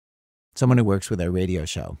someone who works with our radio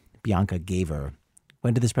show, Bianca Gaver,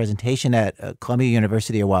 went to this presentation at Columbia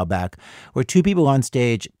University a while back where two people on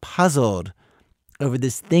stage puzzled over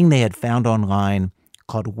this thing they had found online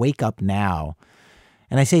called WakeUpNow.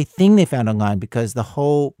 And I say thing they found online because the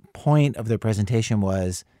whole point of their presentation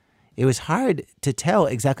was it was hard to tell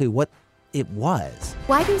exactly what it was.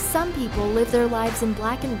 Why do some people live their lives in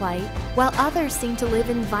black and white while others seem to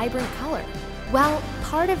live in vibrant color? Well,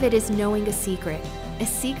 part of it is knowing a secret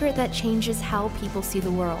that changes how people see the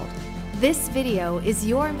world. This video is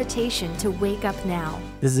your invitation to Wake Up Now.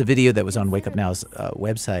 This is a video that was on WakeUpNow's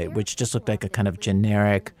website, which just looked like a kind of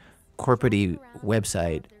generic corporate-y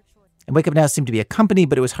website. And WakeUpNow seemed to be a company,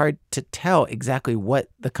 but it was hard to tell exactly what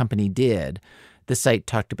the company did. The site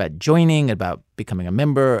talked about joining, about becoming a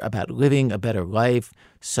member, about living a better life.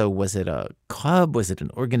 So was it a club? Was it an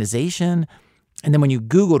organization? And then when you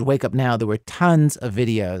Googled Wake Up Now, there were tons of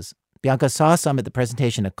videos. Bianca saw some at the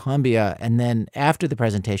presentation at Columbia, and then after the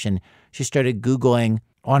presentation, she started Googling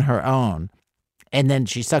on her own. And then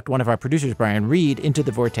she sucked one of our producers, Brian Reed, into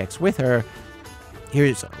the vortex with her.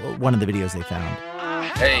 Here's one of the videos they found.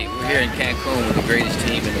 Hey, we're here in Cancun with the greatest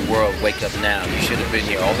team in the world, Wake Up Now. You should have been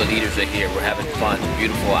here. All the leaders are here. We're having fun.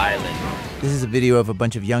 Beautiful island. This is a video of a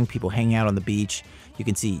bunch of young people hanging out on the beach. You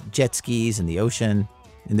can see jet skis in the ocean.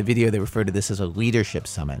 In the video, they refer to this as a leadership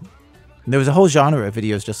summit. And there was a whole genre of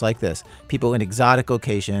videos just like this. People in exotic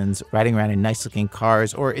locations, riding around in nice-looking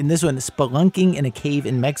cars, or in this one, spelunking in a cave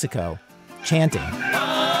in Mexico, chanting.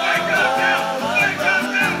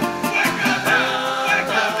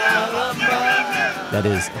 That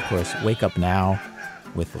is, of course, Wake Up Now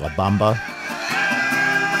with La Bamba.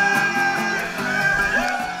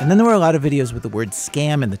 And then there were a lot of videos with the word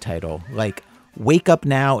scam in the title, like Wake Up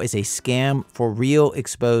Now is a scam for real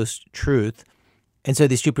exposed truth. And so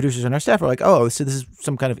these two producers on our staff were like, oh, so this is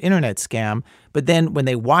some kind of internet scam. But then when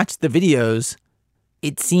they watched the videos,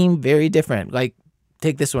 it seemed very different. Like,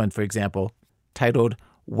 take this one, for example, titled,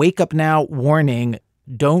 Wake Up Now Warning,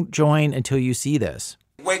 Don't Join Until You See This.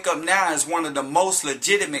 Wake Up Now is one of the most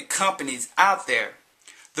legitimate companies out there.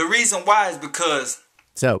 The reason why is because...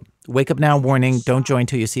 So, Wake Up Now warning, don't join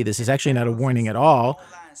till you see this is actually not a warning at all,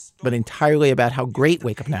 but entirely about how great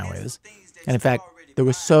Wake Up Now is. And in fact, there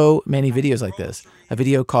were so many videos like this. A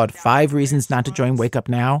video called 5 Reasons Not to Join Wake Up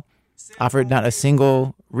Now offered not a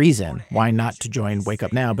single reason why not to join Wake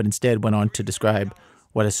Up Now, but instead went on to describe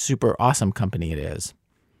what a super awesome company it is.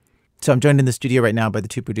 So I'm joined in the studio right now by the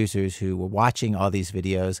two producers who were watching all these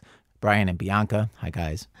videos, Brian and Bianca. Hi,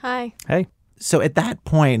 guys. Hi. Hey. So at that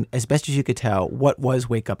point, as best as you could tell, what was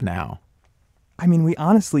Wake Up Now? I mean, we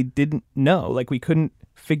honestly didn't know. Like, we couldn't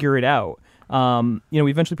figure it out.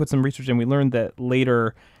 We eventually put some research in. We learned that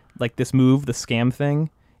later, like this move, the scam thing.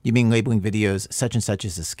 You mean labeling videos such and such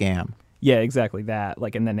as a scam? Yeah, exactly that.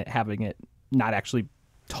 Like, and then having it not actually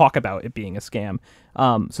talk about it being a scam.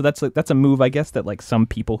 So that's a move, I guess, that like some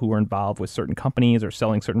people who are involved with certain companies or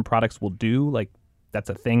selling certain products will do. Like, that's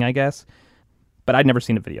a thing, I guess. But I'd never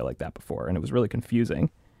seen a video like that before, and it was really confusing.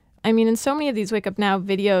 I mean, in so many of these Wake Up Now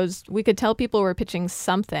videos, we could tell people were pitching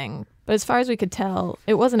something, but as far as we could tell,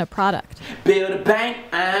 it wasn't a product. Build a bank,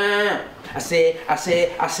 I said,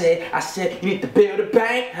 you need to build a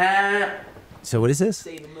bank, So what is this?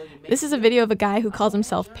 This is a video of a guy who calls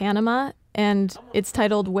himself Panama, and it's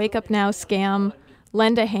titled Wake Up Now Scam,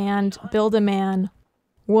 Lend a Hand, Build a Man,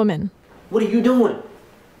 Woman. What are you doing?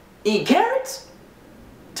 Eating carrots?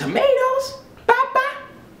 Tomatoes? Papa?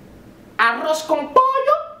 Arroz con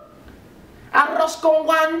pollo? Arroz con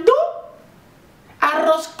guandú?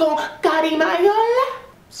 Arroz con carimayola?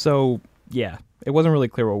 So, yeah, it wasn't really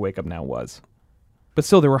clear what Wake Up Now was. But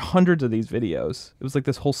still, there were hundreds of these videos. It was like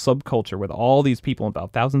this whole subculture with all these people,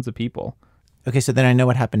 about thousands of people. Okay, so then I know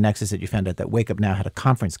what happened next is that you found out that Wake Up Now had a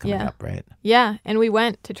conference coming up, right? Yeah, and we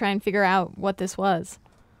went to try and figure out what this was.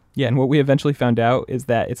 Yeah, and what we eventually found out is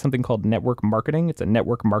that it's something called network marketing. It's a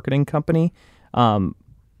network marketing company.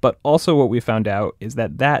 But also what we found out is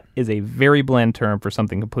that is a very bland term for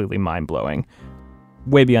something completely mind-blowing,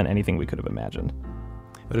 way beyond anything we could have imagined.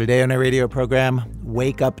 Well, today on our radio program,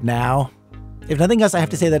 Wake Up Now. If nothing else, I have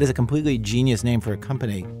to say that is a completely genius name for a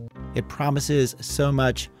company. It promises so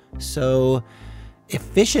much, so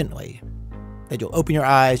efficiently, that you'll open your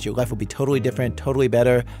eyes, your life will be totally different, totally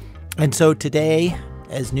better. And so today,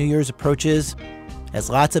 as New Year's approaches, as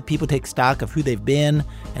lots of people take stock of who they've been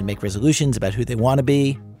and make resolutions about who they want to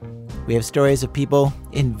be, we have stories of people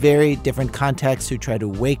in very different contexts who try to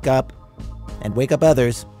wake up and wake up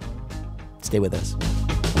others. Stay with us.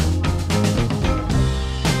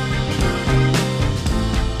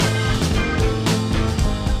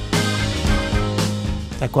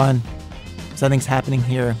 Taekwon, Something's happening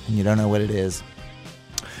here, and you don't know what it is.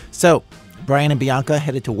 So, Brian and Bianca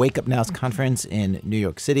headed to Wake Up Now's conference in New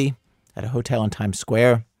York City at a hotel in Times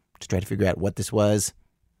Square to try to figure out what this was.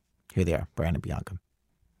 Here they are, Brian and Bianca.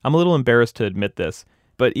 I'm a little embarrassed to admit this,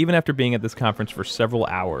 but even after being at this conference for several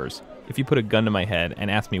hours, if you put a gun to my head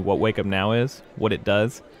and asked me what Wake Up Now is, what it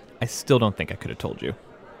does, I still don't think I could have told you.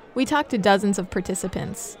 We talked to dozens of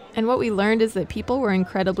participants, and what we learned is that people were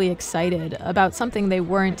incredibly excited about something they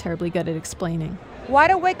weren't terribly good at explaining. Why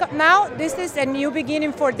do Wake Up Now? This is a new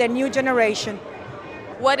beginning for the new generation.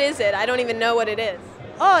 What is it? I don't even know what it is.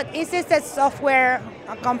 Oh, is this a software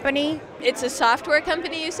company? It's a software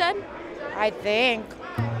company, you said? I think.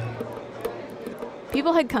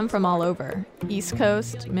 People had come from all over, East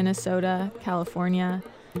Coast, Minnesota, California.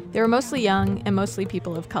 They were mostly young and mostly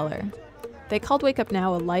people of color. They called Wake Up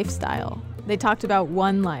Now a lifestyle. They talked about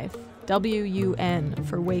one life, W-U-N,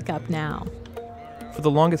 for Wake Up Now. For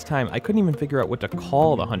the longest time, I couldn't even figure out what to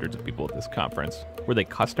call the hundreds of people at this conference. Were they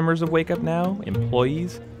customers of Wake Up Now,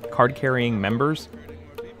 employees, card-carrying members?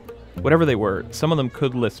 Whatever they were, some of them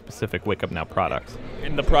could list specific Wake Up Now products.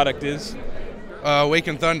 And the product is?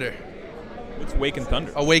 Awaken Thunder. What's Awaken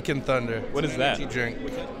Thunder? Awaken Thunder. What is that? Energy drink.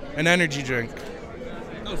 An energy drink.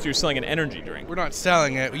 Oh, so you're selling an energy drink? We're not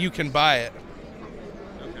selling it. You can buy it.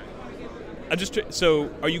 Okay. So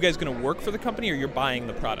are you guys going to work for the company or you're buying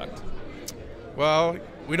the product? Well,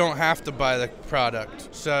 we don't have to buy the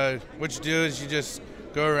product. So what you do is you just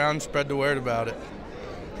go around and spread the word about it.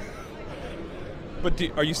 But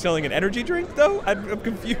are you selling an energy drink though? I'm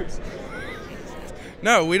confused.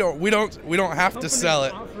 No, we don't have to sell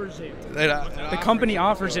it. The company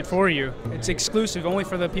offers it for you. It's exclusive only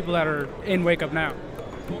for the people that are in Wake Up Now.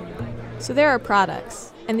 So there are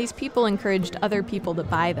products, and these people encouraged other people to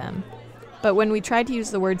buy them. But when we tried to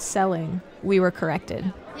use the word selling, we were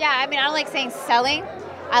corrected. Yeah, I mean, I don't like saying selling.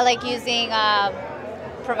 I like using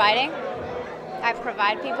providing. I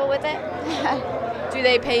provide people with it. Do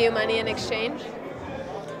they pay you money in exchange?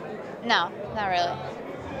 No, not really.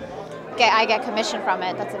 I get commission from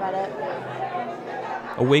it. That's about it.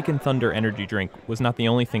 Awaken Thunder energy drink was not the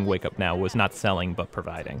only thing Wake Up Now was not selling but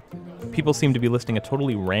providing. People seemed to be listing a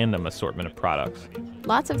totally random assortment of products.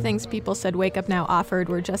 Lots of things people said Wake Up Now offered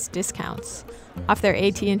were just discounts. Off their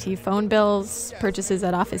AT&T phone bills, purchases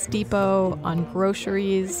at Office Depot, on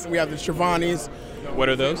groceries. We have the Shivani's. What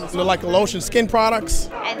are those? They're like lotion skin products.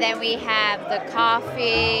 And then we have the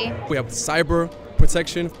coffee. We have cyber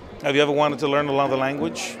protection. Have you ever wanted to learn another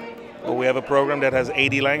language? Well, we have a program that has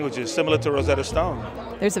 80 languages, similar to Rosetta Stone.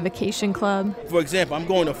 There's a vacation club. For example, I'm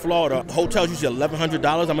going to Florida. Hotel's usually $1,100.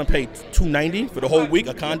 I'm going to pay $290 for the whole week,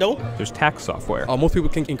 a condo. There's tax software. Most people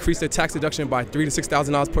can increase their tax deduction by $3,000 to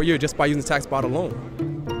 $6,000 per year just by using the tax bot alone.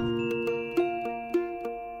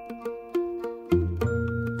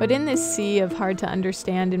 But in this sea of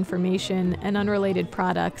hard-to-understand information and unrelated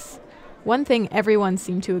products, one thing everyone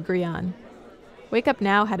seemed to agree on. Wake Up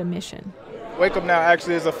Now had a mission. Wake Up Now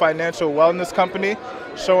actually is a financial wellness company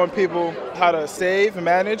showing people how to save,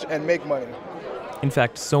 manage, and make money. In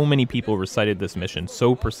fact, so many people recited this mission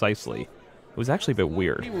so precisely, it was actually a bit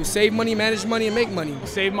weird. People save money, manage money, and make money.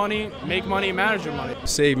 Save money, make money, manage your money.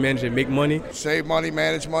 Save, manage, and make money. Save money,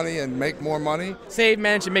 manage money, and make more money. Save,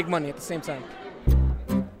 manage, and make money at the same time.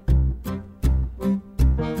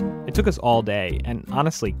 It took us all day, and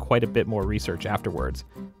honestly, quite a bit more research afterwards,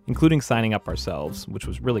 including signing up ourselves, which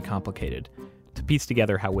was really complicated, to piece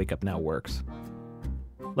together how Wake Up Now works.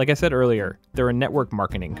 Like I said earlier, they're a network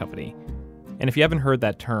marketing company. And if you haven't heard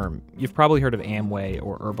that term, you've probably heard of Amway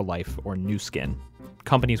or Herbalife or Nu Skin,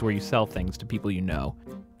 companies where you sell things to people you know.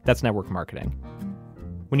 That's network marketing.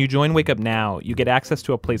 When you join Wake Up Now, you get access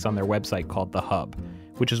to a place on their website called The Hub,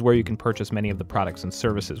 which is where you can purchase many of the products and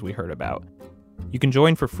services we heard about. You can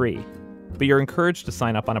join for free, but you're encouraged to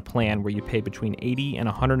sign up on a plan where you pay between $80 and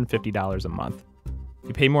 $150 a month.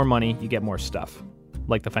 You pay more money, you get more stuff,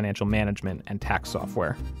 like the financial management and tax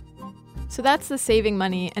software. So that's the saving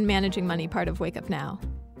money and managing money part of Wake Up Now.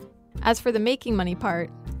 As for the making money part,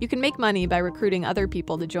 you can make money by recruiting other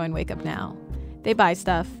people to join Wake Up Now. They buy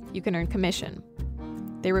stuff, you can earn commission.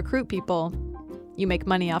 They recruit people, you make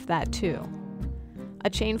money off that too. A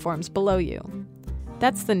chain forms below you.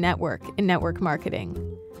 That's the network in network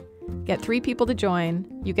marketing. Get 3 people to join,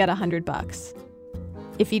 you get $100.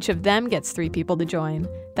 If each of them gets 3 people to join,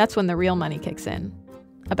 that's when the real money kicks in,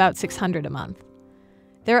 about $600 a month.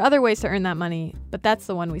 There are other ways to earn that money, but that's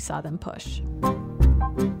the one we saw them push.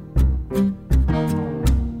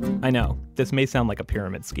 I know, this may sound like a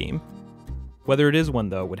pyramid scheme. Whether it is one,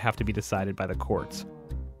 though, would have to be decided by the courts.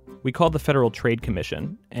 We called the Federal Trade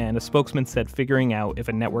Commission, and a spokesman said figuring out if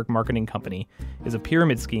a network marketing company is a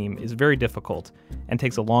pyramid scheme is very difficult and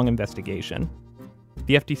takes a long investigation.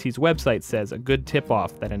 The FTC's website says a good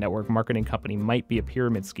tip-off that a network marketing company might be a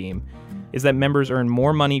pyramid scheme is that members earn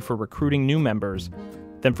more money for recruiting new members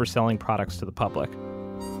than for selling products to the public.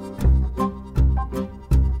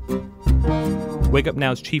 Wake Up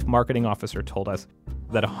Now's chief marketing officer told us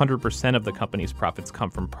that 100% of the company's profits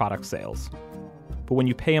come from product sales. But when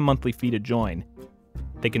you pay a monthly fee to join,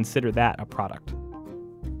 they consider that a product.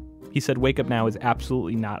 He said Wake Up Now is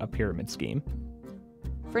absolutely not a pyramid scheme.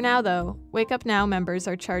 For now, though, Wake Up Now members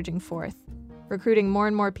are charging forth, recruiting more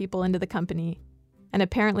and more people into the company, and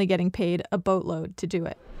apparently getting paid a boatload to do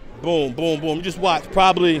it. Boom, boom, boom. You just watch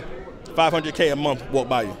probably $500K a month walk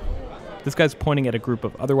by you. This guy's pointing at a group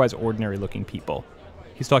of otherwise ordinary-looking people.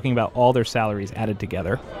 He's talking about all their salaries added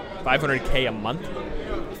together. $500K a month?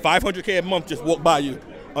 $500K a month just walk by you,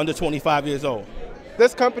 under 25 years old.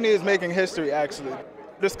 This company is making history, actually.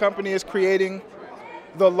 This company is creating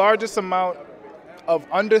the largest amount of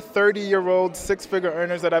under 30-year-old six-figure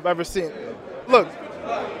earners that I've ever seen. Look,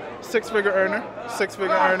 six-figure earner.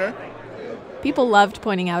 People loved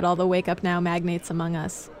pointing out all the Wake Up Now magnates among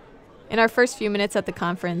us. In our first few minutes at the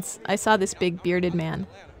conference, I saw this big bearded man.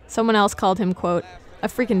 Someone else called him, quote, a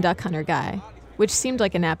freaking duck hunter guy, which seemed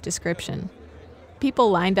like an apt description.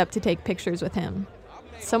 People lined up to take pictures with him.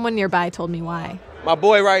 Someone nearby told me why. My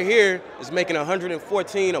boy right here is making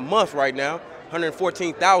 $114 a month right now,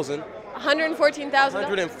 $114,000. $114,000?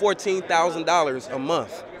 $114,000 a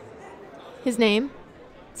month. His name?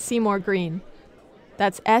 Seymour Green.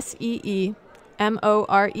 That's Seemore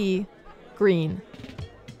Green.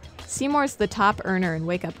 Seymour's the top earner in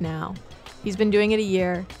Wake Up Now. He's been doing it a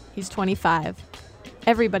year. He's 25.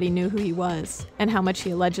 Everybody knew who he was and how much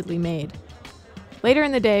he allegedly made. Later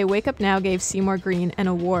in the day, Wake Up Now gave Seymour Green an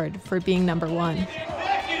award for being number one. Seymour!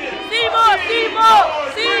 Seymour! Seymour!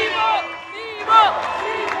 Seymour!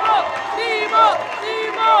 Seymour! Seymour!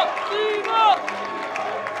 Seymour! Seymour!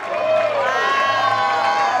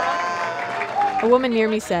 A woman near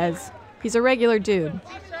me says, he's a regular dude.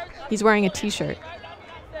 He's wearing a t-shirt.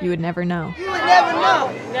 You would never know. You would never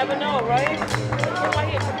know. Never know, right?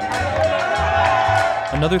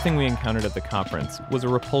 Another thing we encountered at the conference was a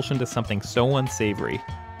repulsion to something so unsavory,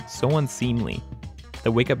 so unseemly,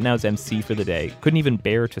 that Wake Up Now's MC for the day couldn't even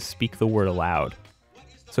bear to speak the word aloud.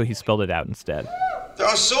 So he spelled it out instead. There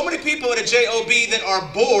are so many people at a JOB that are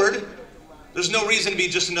bored, there's no reason to be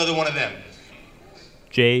just another one of them.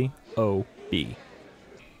 J-O-B.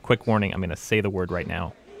 Quick warning, I'm going to say the word right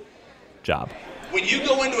now. Job. When you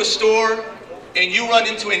go into a store and you run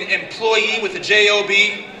into an employee with a JOB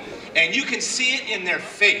and you can see it in their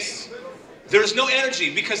face, there's no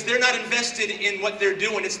energy because they're not invested in what they're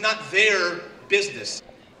doing. It's not their business.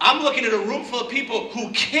 I'm looking at a room full of people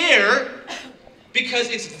who care because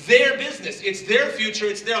it's their business. It's their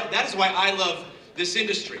future. That is why I love this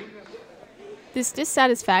industry. This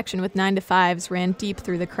dissatisfaction with 9-to-5s ran deep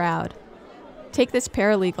through the crowd. Take this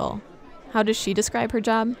paralegal. How does she describe her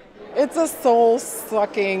job? It's a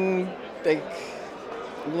soul-sucking, like,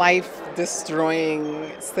 life-destroying,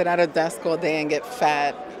 sit at a desk all day and get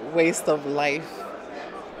fat, waste of life.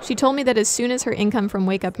 She told me that as soon as her income from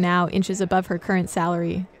Wake Up Now inches above her current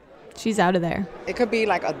salary, she's out of there. It could be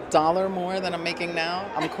like $1 more than I'm making now.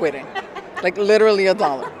 I'm quitting. Like literally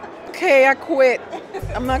 $1. Okay, I quit.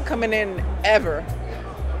 I'm not coming in ever.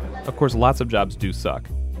 Of course, lots of jobs do suck.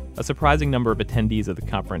 A surprising number of attendees at the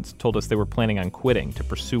conference told us they were planning on quitting to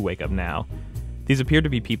pursue Wake Up Now. These appeared to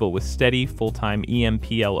be people with steady, full-time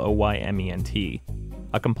EMPLOYMENT,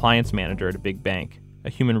 a compliance manager at a big bank, a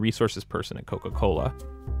human resources person at Coca-Cola.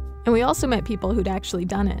 And we also met people who'd actually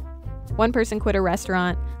done it. One person quit a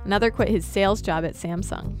restaurant, another quit his sales job at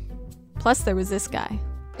Samsung. Plus, there was this guy.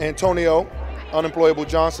 Antonio, unemployable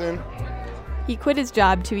Johnson. He quit his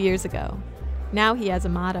job 2 years ago. Now he has a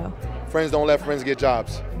motto. Friends don't let friends get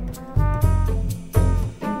jobs.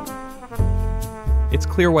 It's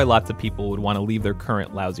clear why lots of people would want to leave their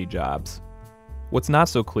current lousy jobs. What's not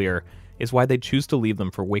so clear is why they choose to leave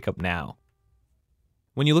them for Wake Up Now.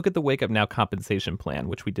 When you look at the Wake Up Now compensation plan,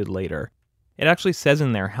 which we did later, it actually says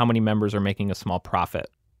in there how many members are making a small profit.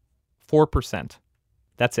 4%.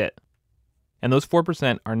 That's it. And those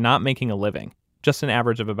 4% are not making a living, just an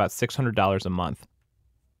average of about $600 a month.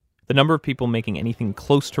 The number of people making anything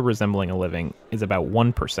close to resembling a living is about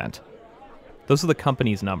 1%. Those are the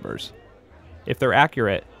company's numbers. If they're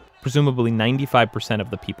accurate, presumably 95%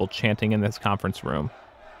 of the people chanting in this conference room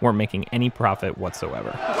weren't making any profit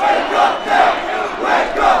whatsoever. Wake up now!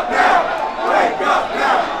 Wake up now! Wake up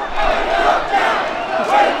now! Wake up now!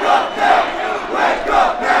 Wake up now! Wake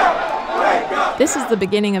up now! the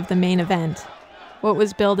beginning of the main event, what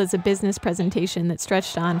was billed as a business presentation that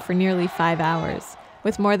stretched on for nearly 5 hours,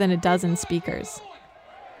 with more than a dozen speakers.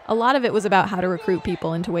 A lot of it was about how to recruit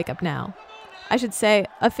people into Wake Up Now. I should say,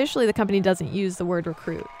 officially the company doesn't use the word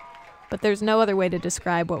recruit, but there's no other way to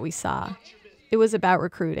describe what we saw. It was about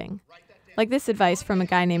recruiting. Like this advice from a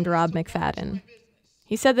guy named Rob McFadden.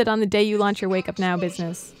 He said that on the day you launch your Wake Up Now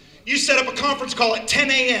business, you set up a conference call at 10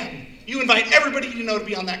 a.m. You invite everybody you know to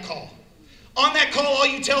be on that call. On that call, all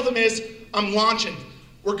you tell them is, I'm launching.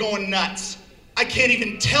 We're going nuts. I can't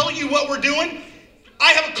even tell you what we're doing.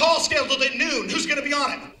 I have a call scheduled at noon. Who's going to be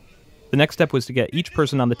on it? The next step was to get each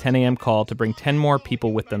person on the 10 a.m. call to bring 10 more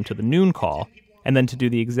people with them to the noon call, and then to do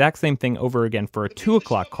the exact same thing over again for a 2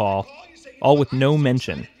 o'clock call, all with no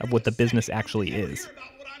mention of what the business actually is.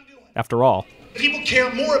 After all, people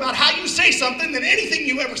care more about how you say something than anything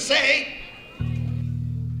you ever say.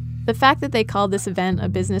 The fact that they called this event a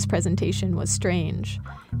business presentation was strange,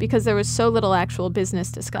 because there was so little actual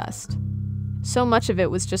business discussed. So much of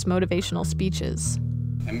it was just motivational speeches.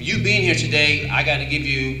 And you being here today, I got to give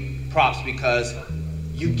you props because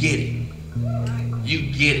you get it.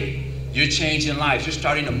 You get it. You're changing lives. You're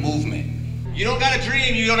starting a movement. You don't got a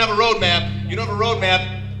dream, you don't have a roadmap. You don't have a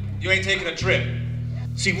roadmap, you ain't taking a trip.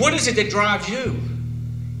 See, what is it that drives you?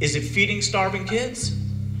 Is it feeding starving kids?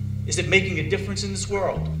 Is it making a difference in this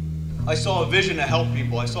world? I saw a vision to help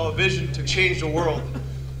people. I saw a vision to change the world.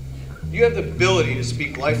 You have the ability to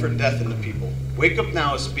speak life or death into people. Wake Up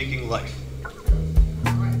Now is speaking life.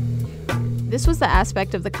 This was the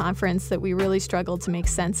aspect of the conference that we really struggled to make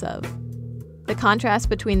sense of. The contrast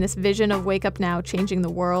between this vision of Wake Up Now changing the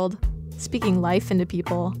world, speaking life into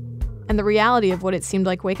people, and the reality of what it seemed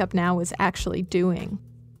like Wake Up Now was actually doing,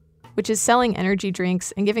 which is selling energy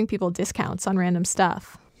drinks and giving people discounts on random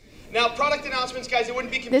stuff. Now, product announcements, guys, it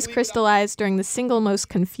wouldn't be This crystallized during the single most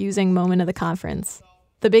confusing moment of the conference,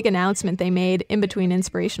 the big announcement they made in between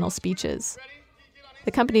inspirational speeches.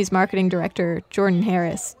 The company's marketing director, Jordan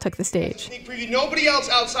Harris, took the stage. Nobody else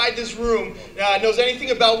outside this room knows anything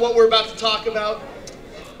about what we're about to talk about.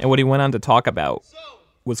 And what he went on to talk about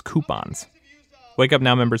was coupons. Wake Up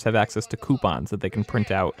Now members have access to coupons that they can print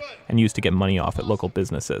out and use to get money off at local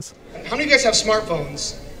businesses. How many of you guys have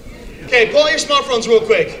smartphones? Okay, pull out your smartphones real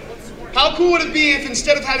quick. How cool would it be if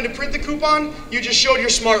instead of having to print the coupon, you just showed your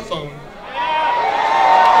smartphone?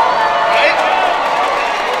 Right?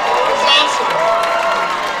 It's awesome.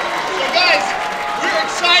 So guys, we're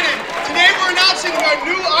excited. Today we're announcing our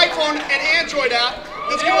new iPhone and Android app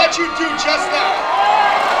that's going to let you do just that.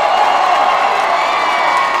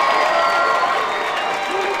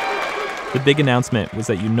 The big announcement was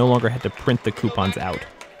that you no longer had to print the coupons out.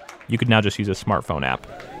 You could now just use a smartphone app.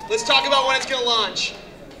 Let's talk about when it's going to launch.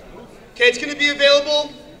 Okay, it's going to be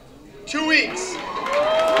available 2 weeks.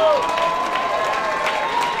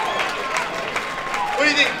 What do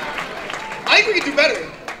you think? I think we can do better.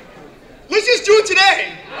 Let's just do it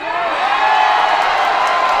today.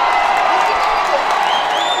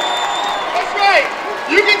 That's right.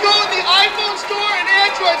 You can go in the iPhone store and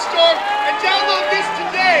Android store and download this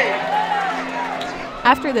today.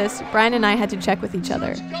 After this, Brian and I had to check with each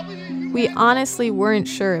other. We honestly weren't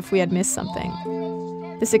sure if we had missed something.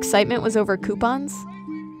 This excitement was over coupons?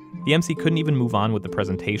 The MC couldn't even move on with the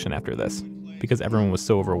presentation after this because everyone was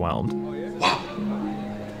so overwhelmed. Wow.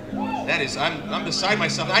 That is, I'm beside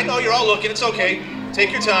myself. I know you're all looking. It's okay.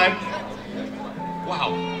 Take your time.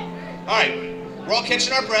 Wow. All right. We're all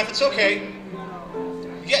catching our breath. It's okay.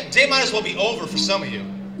 Yeah, day might as well be over for some of you.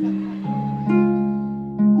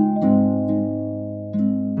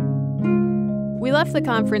 We left the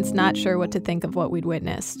conference not sure what to think of what we'd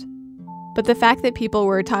witnessed. But the fact that people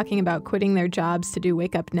were talking about quitting their jobs to do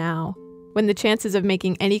Wake Up Now, when the chances of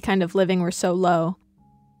making any kind of living were so low,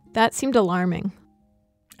 that seemed alarming.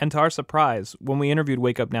 And to our surprise, when we interviewed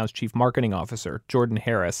Wake Up Now's chief marketing officer, Jordan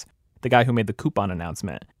Harris, the guy who made the coupon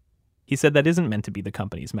announcement, he said that isn't meant to be the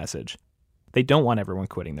company's message. They don't want everyone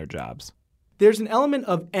quitting their jobs. There's an element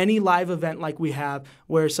of any live event like we have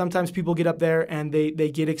where sometimes people get up there and they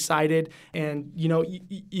get excited and, you know,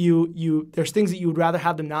 you there's things that you would rather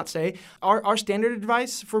have them not say. Our standard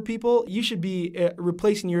advice for people, you should be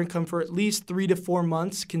replacing your income for at least 3 to 4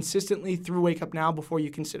 months consistently through Wake Up Now before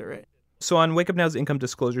you consider it. So on Wake Up Now's income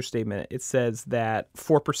disclosure statement, it says that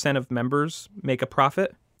 4% of members make a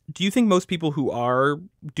profit. Do you think most people who are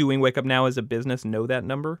doing Wake Up Now as a business know that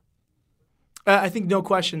number? I think no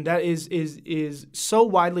question that is so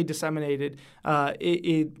widely disseminated.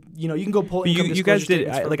 You can go pull income disclosure you guys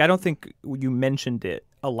did. statements I don't think you mentioned it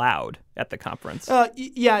aloud at the conference.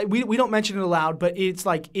 Yeah, we don't mention it aloud, but it's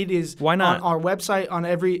like it is. Why not? On our website on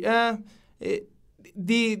every.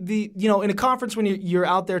 In a conference when you're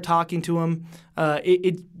out there talking to them,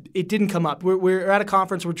 it didn't come up. We're at a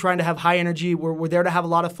conference. We're trying to have high energy. We're there to have a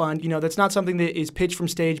lot of fun. That's not something that is pitched from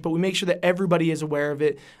stage, but we make sure that everybody is aware of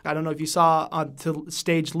it. I don't know if you saw to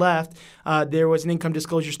stage left, there was an income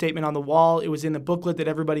disclosure statement on the wall. It was in the booklet that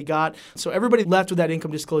everybody got. So everybody left with that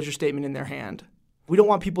income disclosure statement in their hand. We don't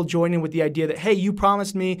want people joining with the idea that, hey, you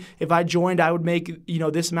promised me if I joined I would make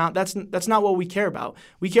this amount. That's not what we care about.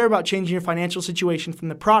 We care about changing your financial situation from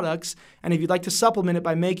the products, and if you'd like to supplement it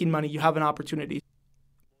by making money, you have an opportunity.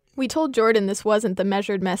 We told Jordan this wasn't the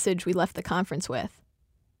measured message we left the conference with.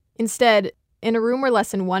 Instead, in a room where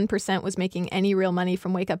less than 1% was making any real money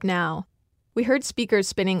from Wake Up Now, we heard speakers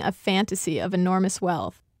spinning a fantasy of enormous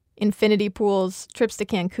wealth. Infinity pools, trips to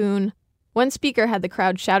Cancun. One speaker had the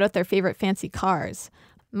crowd shout out their favorite fancy cars,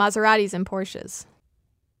 Maseratis and Porsches.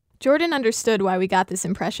 Jordan understood why we got this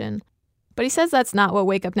impression, but he says that's not what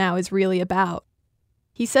Wake Up Now is really about.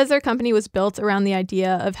 He says their company was built around the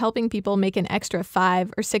idea of helping people make an extra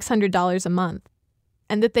 $500 or $600 a month,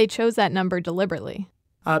 and that they chose that number deliberately.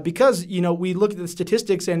 Because we looked at the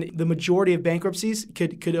statistics, and the majority of bankruptcies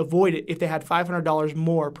could avoid it if they had $500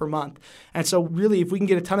 more per month. And so really, if we can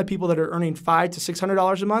get a ton of people that are earning $500 to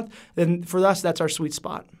 $600 a month, then for us, that's our sweet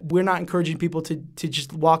spot. We're not encouraging people to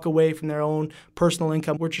just walk away from their own personal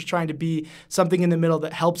income. We're just trying to be something in the middle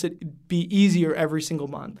that helps it be easier every single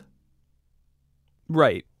month.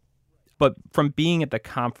 Right. But from being at the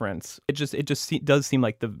conference, it just does seem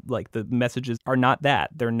like the messages are not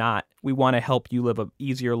that. They're not, we want to help you live an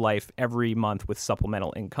easier life every month with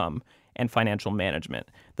supplemental income and financial management.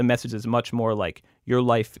 The message is much more like your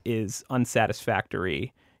life is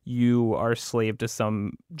unsatisfactory. You are a slave to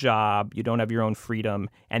some job. You don't have your own freedom.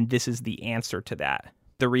 And this is the answer to that.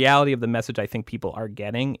 The reality of the message I think people are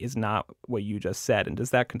getting is not what you just said. And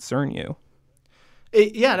does that concern you?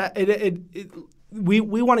 We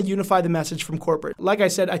want to unify the message from corporate. Like I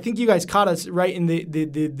said, I think you guys caught us right in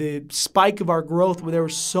the spike of our growth, where there were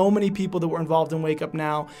so many people that were involved in Wake Up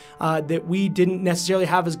Now that we didn't necessarily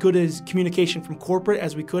have as good as communication from corporate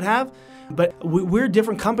as we could have. But we're a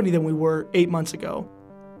different company than we were 8 months ago.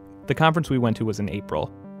 The conference we went to was in April.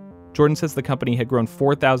 Jordan says the company had grown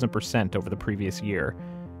 4,000% over the previous year,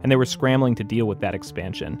 and they were scrambling to deal with that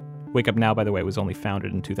expansion. Wake Up Now, by the way, was only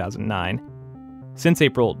founded in 2009. Since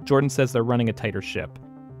April, Jordan says they're running a tighter ship.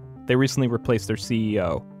 They recently replaced their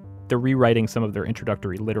CEO. They're rewriting some of their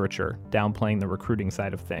introductory literature, downplaying the recruiting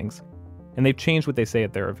side of things. And they've changed what they say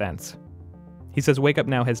at their events. He says Wake Up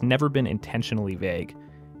Now has never been intentionally vague,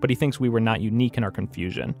 but he thinks we were not unique in our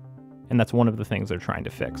confusion. And that's one of the things they're trying to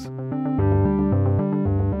fix.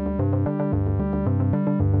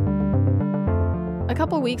 A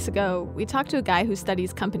couple weeks ago, we talked to a guy who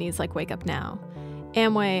studies companies like Wake Up Now,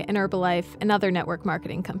 Amway and Herbalife and other network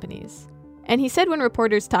marketing companies. And he said when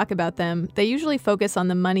reporters talk about them, they usually focus on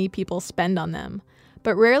the money people spend on them,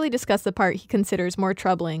 but rarely discuss the part he considers more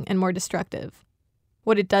troubling and more destructive,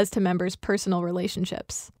 what it does to members' personal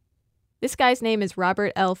relationships. This guy's name is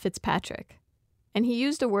Robert L. Fitzpatrick, and he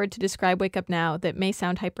used a word to describe Wake Up Now that may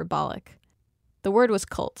sound hyperbolic. The word was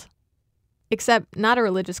cult. Except not a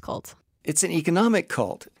religious cult. It's an economic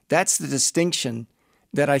cult. That's the distinction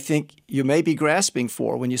that I think you may be grasping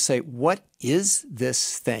for when you say, what is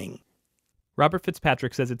this thing? Robert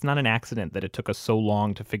Fitzpatrick says it's not an accident that it took us so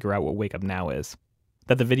long to figure out what Wake Up Now is,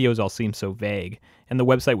 that the videos all seem so vague, and the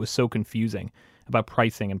website was so confusing about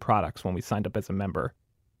pricing and products when we signed up as a member.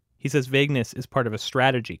 He says vagueness is part of a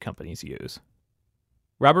strategy companies use.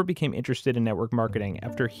 Robert became interested in network marketing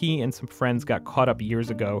after he and some friends got caught up years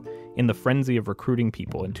ago in the frenzy of recruiting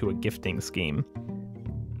people into a gifting scheme.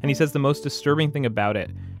 And he says the most disturbing thing about it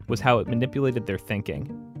was how it manipulated their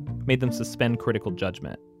thinking, made them suspend critical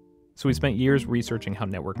judgment. So he spent years researching how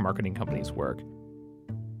network marketing companies work.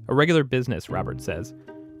 A regular business, Robert says,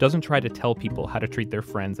 doesn't try to tell people how to treat their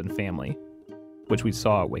friends and family, which we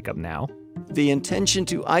saw at Wake Up Now. The intention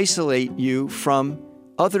to isolate you from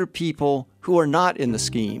other people who are not in the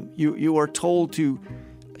scheme. You are told to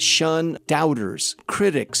shun doubters,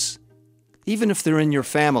 critics, even if they're in your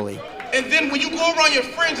family. And then when you go around your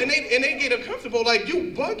friends and they get uncomfortable, like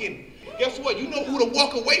you bugging, guess what? You know who to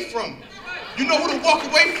walk away from. You know who to walk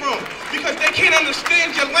away from because they can't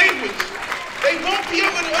understand your language. They won't be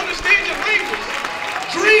able to understand your language.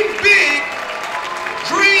 Dream big.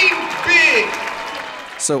 Dream big.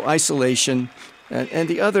 So isolation. And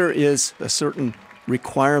the other is a certain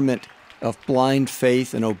requirement of blind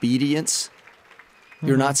faith and obedience.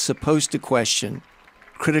 You're not supposed to question.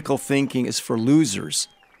 Critical thinking is for losers.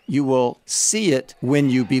 You will see it when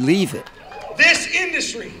you believe it. This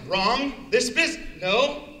industry, wrong. This business,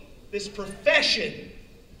 no. This profession.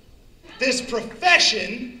 This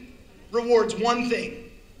profession rewards one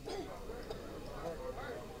thing.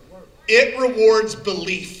 It rewards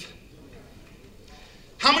belief.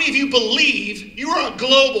 How many of you believe you are a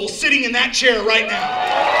global sitting in that chair right now?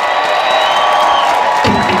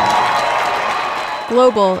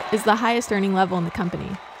 Global is the highest earning level in the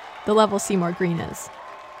company, the level Seymour Green is.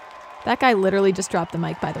 That guy literally just dropped the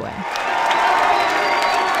mic, by the way.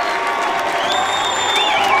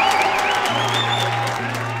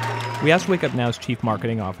 We asked Wake Up Now's chief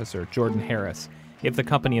marketing officer, Jordan Harris, if the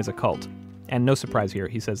company is a cult. And no surprise here,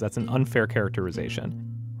 he says that's an unfair characterization.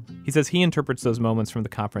 He says he interprets those moments from the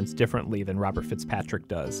conference differently than Robert Fitzpatrick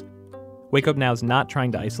does. Wake Up Now is not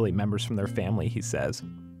trying to isolate members from their family, he says.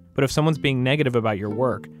 But if someone's being negative about your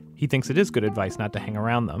work, he thinks it is good advice not to hang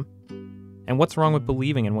around them. And what's wrong with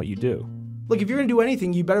believing in what you do? Look, if you're going to do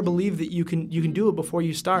anything, you better believe that you can do it before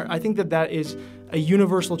you start. I think that is a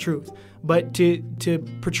universal truth. But to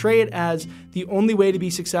portray it as the only way to be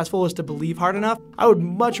successful is to believe hard enough, I would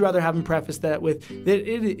much rather have him preface that with that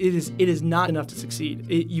it is not enough to succeed.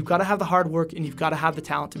 You've got to have the hard work and you've got to have the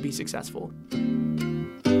talent to be successful.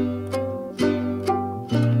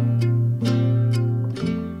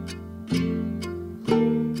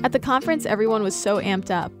 At the conference, everyone was so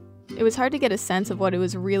amped up. It was hard to get a sense of what it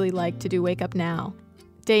was really like to do Wake Up Now,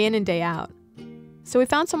 day in and day out. So we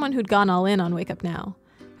found someone who'd gone all in on Wake Up Now,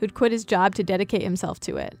 who'd quit his job to dedicate himself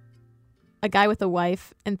to it. A guy with a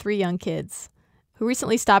wife and 3 young kids, who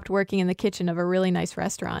recently stopped working in the kitchen of a really nice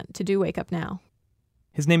restaurant to do Wake Up Now.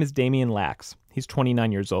 His name is Damian Lax. He's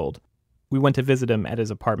 29 years old. We went to visit him at his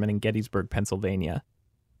apartment in Gettysburg, Pennsylvania.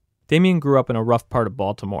 Damian grew up in a rough part of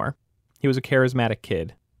Baltimore. He was a charismatic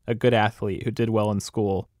kid, a good athlete who did well in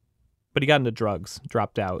school. But he got into drugs,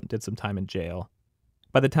 dropped out, and did some time in jail.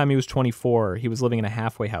 By the time he was 24, he was living in a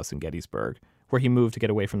halfway house in Gettysburg, where he moved to get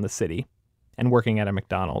away from the city, and working at a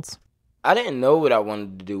McDonald's. I didn't know what I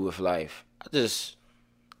wanted to do with life. I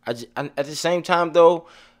at the same time, though,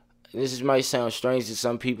 this might sound strange to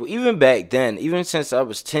some people. Even back then, even since I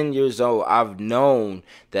was 10 years old, I've known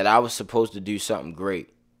that I was supposed to do something great.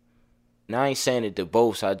 And I ain't saying it to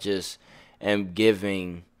boast. I just am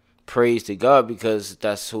giving praise to God because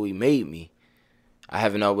that's who he made me. I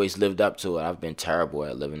haven't always lived up to it. I've been terrible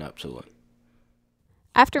at living up to it.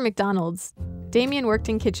 After McDonald's, Damian worked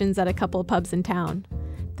in kitchens at a couple of pubs in town,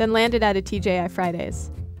 then landed at a TGI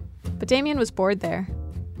Fridays. But Damian was bored there.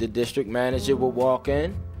 The district manager would walk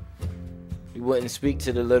in. He wouldn't speak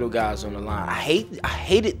to the little guys on the line. I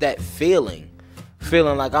hated that feeling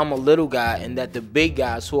like I'm a little guy and that the big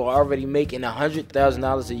guys who are already making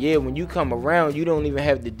 $100,000 a year, when you come around, you don't even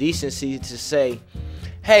have the decency to say,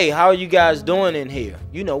 hey, how are you guys doing in here?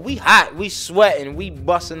 You know, we hot, we sweating, we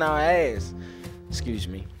busting our ass. Excuse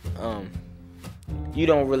me. You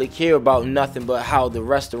don't really care about nothing but how the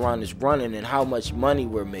restaurant is running and how much money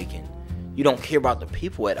we're making. You don't care about the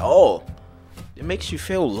people at all. It makes you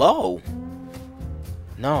feel low.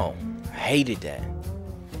 No, I hated that.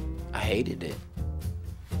 I hated it.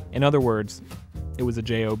 In other words, it was a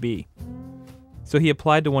job. So he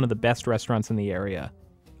applied to one of the best restaurants in the area,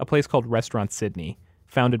 a place called Restaurant Sydney,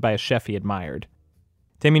 founded by a chef he admired.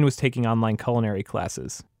 Damian was taking online culinary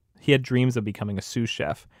classes. He had dreams of becoming a sous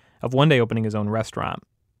chef, of one day opening his own restaurant.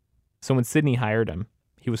 So when Sydney hired him,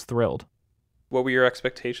 he was thrilled. What were your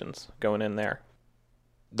expectations going in there?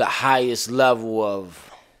 The highest level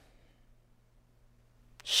of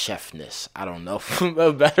chefness. I don't know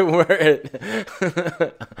a better word.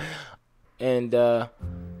 And it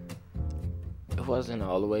wasn't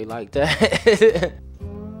all the way like that.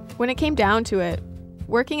 When it came down to it,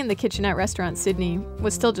 working in the kitchen at Restaurant Sydney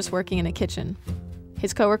was still just working in a kitchen.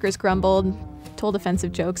 His coworkers grumbled, told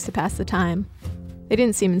offensive jokes to pass the time. They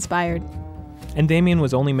didn't seem inspired. And Damian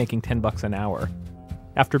was only making $10 an hour.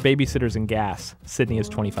 After babysitters and gas, Sydney is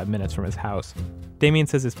 25 minutes from his house. Damian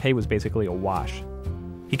says his pay was basically a wash.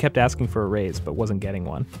 He kept asking for a raise, but wasn't getting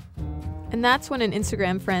one. And that's when an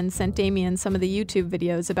Instagram friend sent Damian some of the YouTube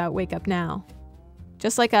videos about Wake Up Now.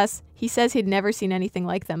 Just like us, he says he'd never seen anything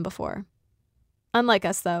like them before. Unlike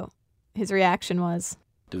us, though, his reaction was,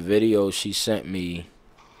 the videos she sent me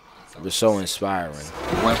were so inspiring.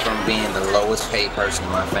 Went from being the lowest paid person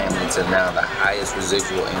in my family to now the highest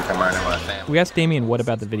residual income earner in my family. We asked Damian what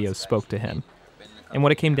about the videos spoke to him. And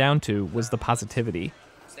what it came down to was the positivity.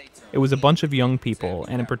 It was a bunch of young people,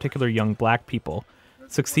 and in particular young black people,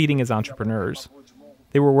 succeeding as entrepreneurs.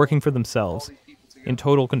 They were working for themselves, in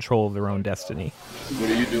total control of their own destiny. What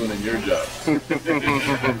are you doing in your job?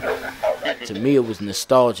 To me, it was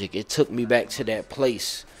nostalgic. It took me back to that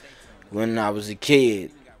place when I was a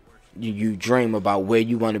kid. You dream about where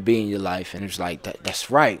you want to be in your life, and it's like, that's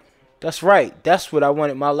right. That's right. That's what I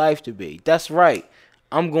wanted my life to be. That's right.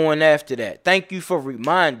 I'm going after that. Thank you for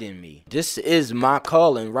reminding me. This is my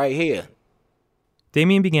calling right here.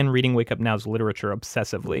 Damien began reading Wake Up Now's literature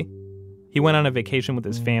obsessively. He went on a vacation with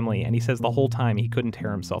his family, and he says the whole time he couldn't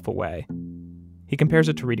tear himself away. He compares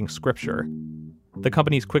it to reading scripture. The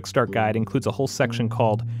company's Quick Start Guide includes a whole section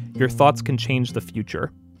called Your Thoughts Can Change the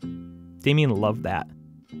Future. Damien loved that.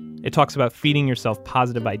 It talks about feeding yourself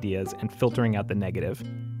positive ideas and filtering out the negative,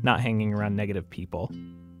 not hanging around negative people.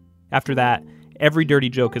 After that, every dirty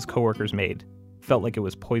joke his coworkers made felt like it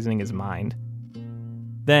was poisoning his mind.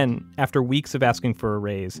 Then, after weeks of asking for a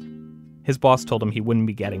raise, his boss told him he wouldn't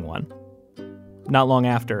be getting one. Not long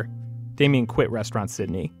after, Damien quit Restaurant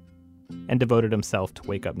Sydney and devoted himself to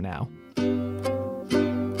Wake Up Now.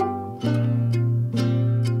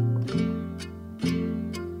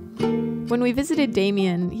 When we visited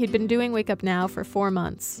Damien, he'd been doing Wake Up Now for 4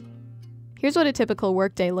 months. Here's what a typical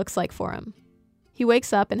workday looks like for him. He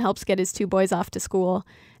wakes up and helps get his 2 boys off to school,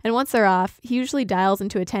 and once they're off, he usually dials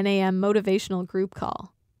into a 10 a.m. motivational group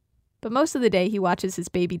call. But most of the day, he watches his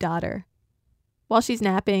baby daughter. While she's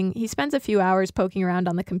napping, he spends a few hours poking around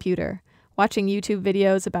on the computer, watching YouTube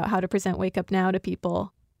videos about how to present Wake Up Now to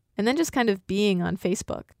people, and then just kind of being on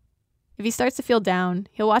Facebook. If he starts to feel down,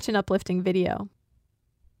 he'll watch an uplifting video.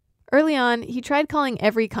 Early on, he tried calling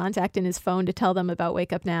every contact in his phone to tell them about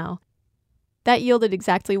Wake Up Now. That yielded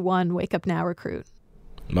exactly one Wake Up Now recruit.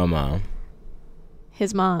 My mom.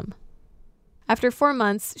 His mom. After 4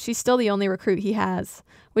 months, she's still the only recruit he has,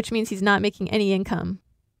 which means he's not making any income.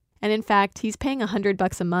 And in fact, he's paying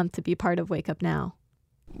 $100 a month to be part of Wake Up Now.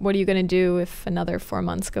 What are you going to do if another 4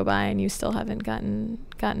 months go by and you still haven't gotten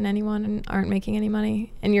anyone and aren't making any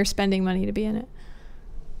money and you're spending money to be in it?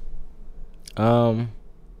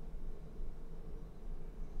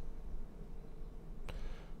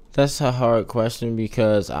 That's a hard question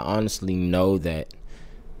because I honestly know that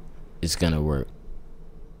it's going to work.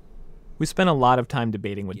 We spent a lot of time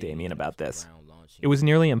debating with Damien about this. It was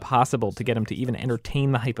nearly impossible to get him to even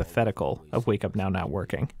entertain the hypothetical of Wake Up Now not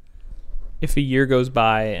working. If a year goes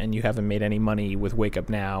by and you haven't made any money with Wake Up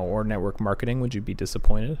Now or network marketing, would you be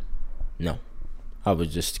disappointed? No. I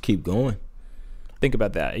would just keep going. Think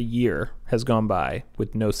about that. A year has gone by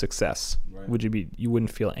with no success. Right. You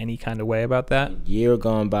wouldn't feel any kind of way about that? A year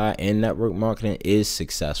gone by and network marketing is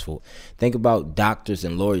successful. Think about doctors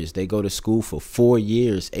and lawyers. They go to school for 4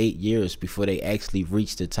 years, 8 years before they actually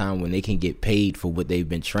reach the time when they can get paid for what they've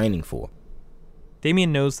been training for.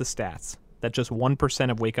 Damien knows the stats, that just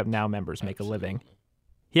 1% of Wake Up Now members make a living.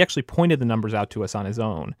 He actually pointed the numbers out to us on his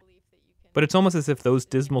own. But it's almost as if those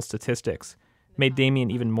dismal statistics made Damien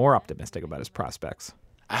even more optimistic about his prospects.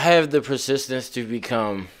 I have the persistence to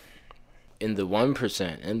become in the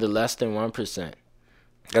 1%, in the less than 1%.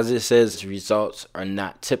 As it says, results are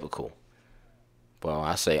not typical. Well,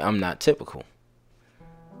 I say I'm not typical.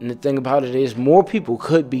 And the thing about it is, more people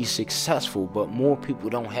could be successful, but more people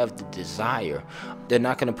don't have the desire. They're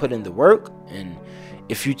not going to put in the work, and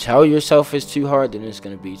if you tell yourself it's too hard, then it's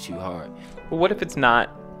going to be too hard. Well, what if it's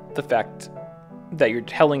not the fact that you're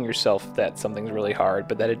telling yourself that something's really hard,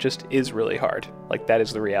 but that it just is really hard? Like, that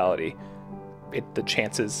is the reality. The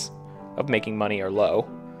chances of making money are low.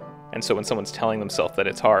 And so when someone's telling themselves that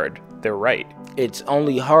it's hard, they're right. It's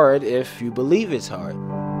only hard if you believe it's hard.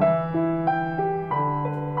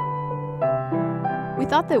 We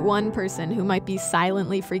thought that one person who might be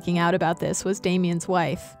silently freaking out about this was Damien's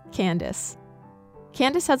wife, Candace.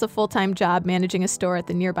 Candace has a full-time job managing a store at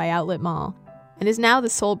the nearby outlet mall, and is now the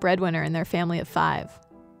sole breadwinner in their family of 5.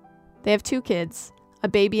 They have 2 kids, a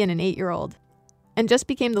baby and an 8-year-old, and just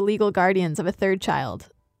became the legal guardians of a 3rd child,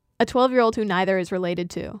 a 12-year-old who neither is related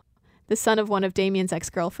to, the son of one of Damien's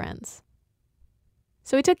ex-girlfriends.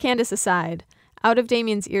 So we took Candace aside, out of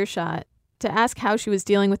Damien's earshot, to ask how she was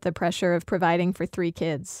dealing with the pressure of providing for 3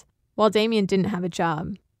 kids, while Damien didn't have a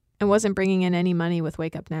job and wasn't bringing in any money with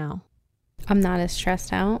Wake Up Now. I'm not as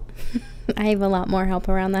stressed out. I have a lot more help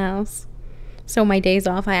around the house. So my days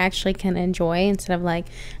off, I actually can enjoy instead of like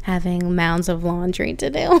having mounds of laundry to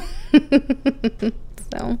do.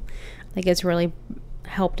 So like it's really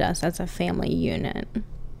helped us as a family unit.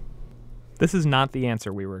 This is not the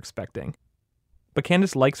answer we were expecting. But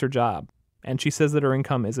Candace likes her job, and she says that her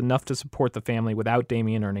income is enough to support the family without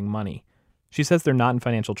Damien earning money. She says they're not in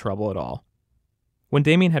financial trouble at all. When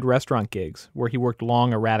Damien had restaurant gigs, where he worked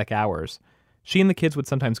long, erratic hours, she and the kids would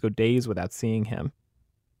sometimes go days without seeing him.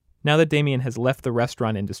 Now that Damien has left the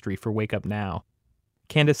restaurant industry for Wake Up Now,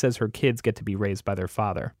 Candace says her kids get to be raised by their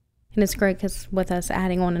father. And it's great because with us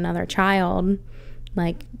adding on another child,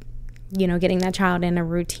 like, you know, getting that child in a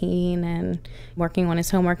routine and working on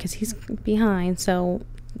his homework because he's behind. So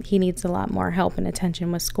he needs a lot more help and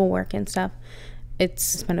attention with schoolwork and stuff.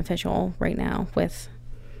 It's beneficial right now with,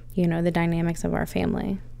 the dynamics of our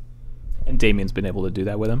family. And Damien's been able to do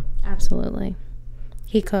that with him? Absolutely.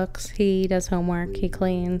 He cooks, he does homework, he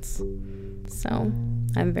cleans. So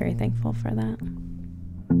I'm very thankful for that.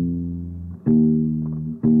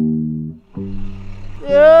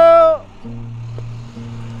 Yeah.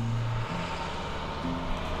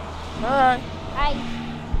 All right.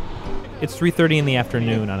 It's 3:30 in the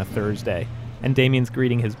afternoon on a Thursday, and Damien's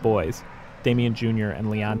greeting his boys, Damien Jr. and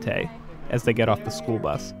Leonte, as they get off the school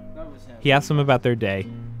bus. He asks them about their day,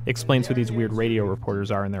 explains who these weird radio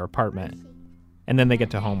reporters are in their apartment, and then they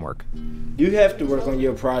get to homework. You have to work on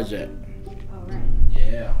your project. All right.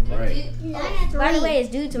 Yeah, right. By the way, it's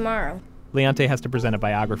due tomorrow. Leonte has to present a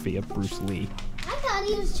biography of Bruce Lee. I thought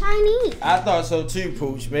he was Chinese. I thought so too,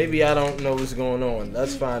 Pooch. Maybe I don't know what's going on.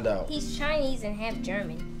 Let's find out. He's Chinese and half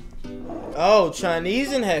German. Oh,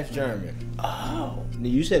 Chinese and half German. Oh,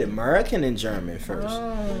 you said American and German first.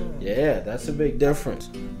 Oh. Yeah, that's a big difference.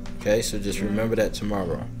 Okay, so just remember that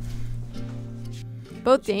tomorrow.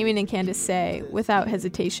 Both Damien and Candace say, without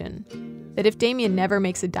hesitation, that if Damien never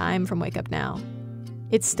makes a dime from Wake Up Now,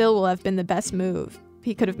 it still will have been the best move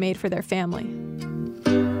he could have made for their family.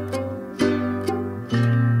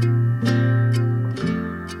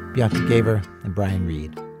 Bianca Gaver and Brian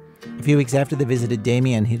Reed. A few weeks after they visited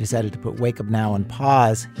Damien, he decided to put Wake Up Now on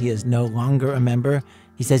pause. He is no longer a member.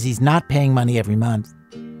 He says he's not paying money every month.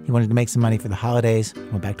 He wanted to make some money for the holidays,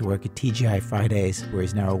 went back to work at TGI Fridays, where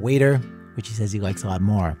he's now a waiter, which he says he likes a lot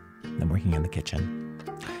more than working in the kitchen.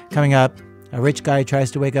 Coming up, a rich guy tries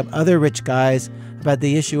to wake up other rich guys about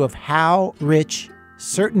the issue of how rich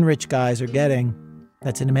certain rich guys are getting.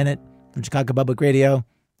 That's in a minute from Chicago Public Radio,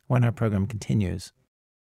 when our program continues.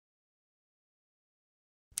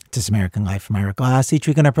 This is American Life from Ira Glass. Each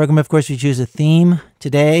week on our program, of course, we choose a theme.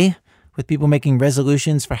 Today, with people making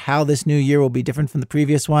resolutions for how this new year will be different from the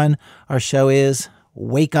previous one, our show is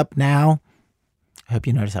Wake Up Now. I hope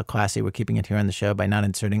you notice how classy we're keeping it here on the show by not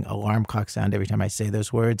inserting alarm clock sound every time I say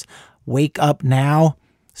those words. Wake Up Now.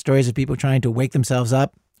 Stories of people trying to wake themselves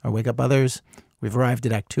up or wake up others. We've arrived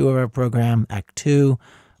at Act 2 of our program. Act 2,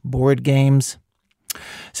 board games.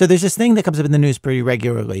 So there's this thing that comes up in the news pretty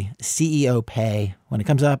regularly, CEO pay. When it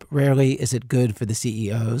comes up, rarely is it good for the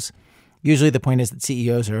CEOs. Usually the point is that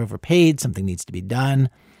CEOs are overpaid, something needs to be done.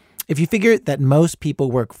 If you figure that most people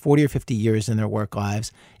work 40 or 50 years in their work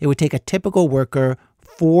lives, it would take a typical worker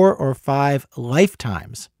 4 or 5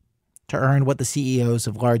 lifetimes to earn what the CEOs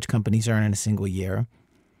of large companies earn in a single year.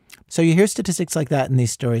 So you hear statistics like that in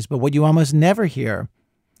these stories, but what you almost never hear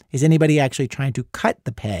is anybody actually trying to cut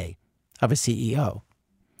the pay of a CEO.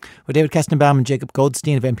 Well, David Kestenbaum and Jacob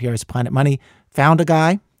Goldstein of NPR's Planet Money found a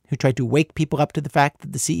guy who tried to wake people up to the fact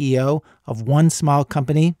that the CEO of one small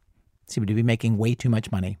company seemed to be making way too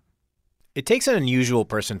much money. It takes an unusual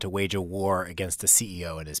person to wage a war against the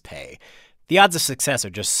CEO and his pay. The odds of success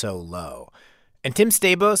are just so low. And Tim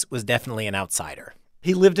Stabos was definitely an outsider.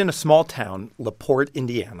 He lived in a small town, LaPorte,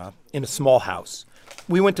 Indiana, in a small house.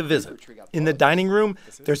 We went to visit. In the dining room,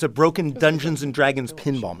 there's a broken Dungeons & Dragons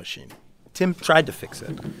pinball machine. Tim tried to fix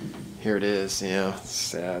it. Here it is, yeah, it's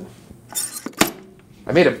sad.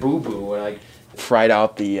 I made a boo-boo when I fried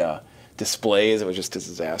out the displays. It was just a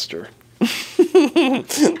disaster.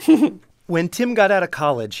 When Tim got out of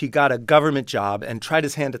college, he got a government job and tried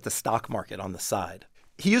his hand at the stock market on the side.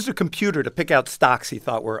 He used a computer to pick out stocks he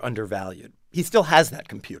thought were undervalued. He still has that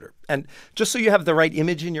computer. And just so you have the right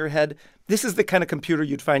image in your head, this is the kind of computer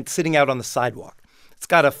you'd find sitting out on the sidewalk. It's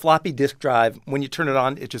got a floppy disk drive. When you turn it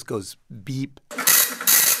on, it just goes beep.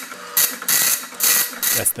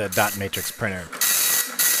 That's the dot matrix printer.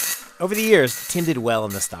 Over the years, Tim did well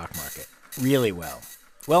in the stock market. Really well.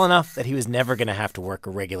 Well enough that he was never going to have to work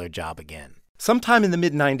a regular job again. Sometime in the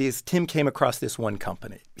mid-'90s, Tim came across this one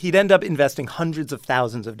company. He'd end up investing hundreds of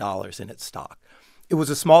thousands of dollars in its stock. It was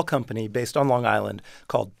a small company based on Long Island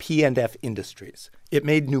called P&F Industries. It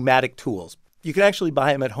made pneumatic tools. You could actually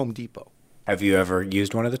buy them at Home Depot. Have you ever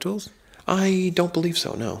used one of the tools? I don't believe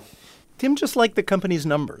so, no. Tim just liked the company's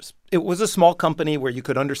numbers. It was a small company where you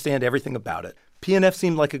could understand everything about it. P&F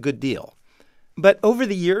seemed like a good deal. But over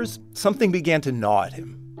the years, something began to gnaw at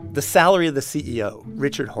him. The salary of the CEO,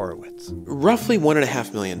 Richard Horowitz. Roughly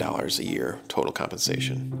 $1.5 million a year total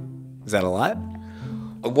compensation. Is that a lot?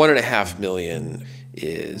 $1.5 million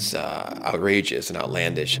is outrageous and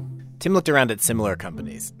outlandish. Tim looked around at similar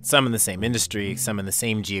companies, some in the same industry, some in the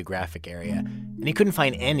same geographic area, and he couldn't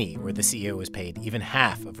find any where the CEO was paid even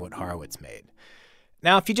half of what Horowitz made.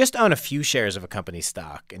 Now, if you just own a few shares of a company's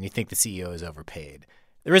stock and you think the CEO is overpaid,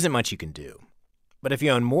 there isn't much you can do. But if you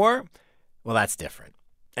own more, well, that's different.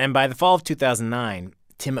 And by the fall of 2009,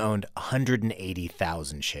 Tim owned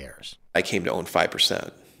 180,000 shares. I came to own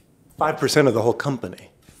 5%. 5% of the whole company.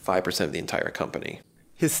 5% of the entire company.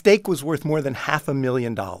 His stake was worth more than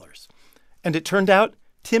 $500,000. And it turned out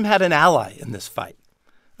Tim had an ally in this fight,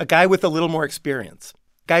 a guy with a little more experience,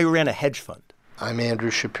 a guy who ran a hedge fund. I'm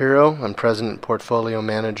Andrew Shapiro. I'm president and portfolio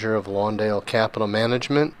manager of Lawndale Capital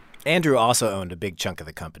Management. Andrew also owned a big chunk of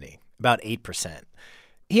the company, about 8%.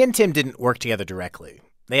 He and Tim didn't work together directly.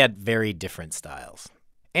 They had very different styles.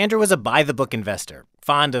 Andrew was a by-the-book investor,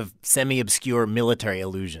 fond of semi-obscure military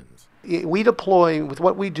illusions. We deploy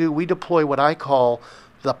what I call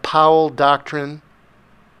the Powell Doctrine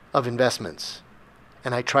of investments.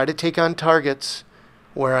 And I try to take on targets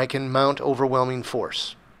where I can mount overwhelming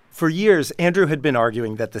force. For years, Andrew had been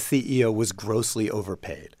arguing that the CEO was grossly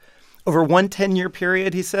overpaid. Over one 10-year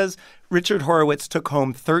period, he says, Richard Horowitz took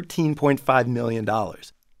home $13.5 million.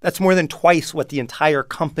 That's more than twice what the entire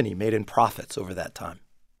company made in profits over that time.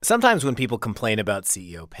 Sometimes when people complain about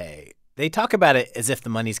CEO pay, they talk about it as if the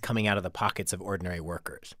money's coming out of the pockets of ordinary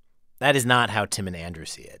workers. That is not how Tim and Andrew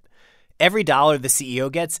see it. Every dollar the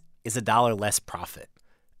CEO gets is a dollar less profit,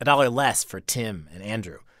 a dollar less for Tim and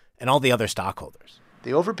Andrew and all the other stockholders.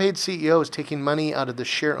 The overpaid CEO is taking money out of the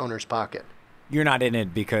share owner's pocket. You're not in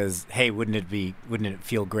it because, hey, wouldn't it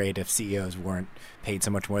feel great if CEOs weren't paid so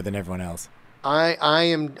much more than everyone else? I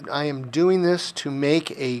am doing this to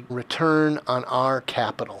make a return on our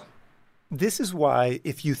capital. This is why,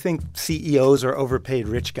 if you think CEOs are overpaid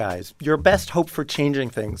rich guys, your best hope for changing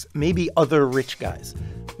things may be other rich guys.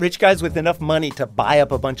 Rich guys with enough money to buy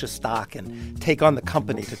up a bunch of stock and take on the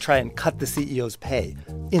company to try and cut the CEO's pay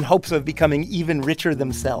in hopes of becoming even richer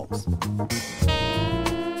themselves.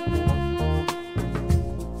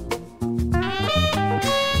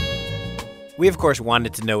 We, of course,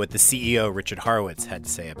 wanted to know what the CEO, Richard Horowitz, had to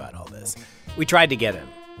say about all this. We tried to get him.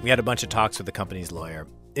 We had a bunch of talks with the company's lawyer.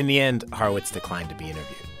 In the end, Horowitz declined to be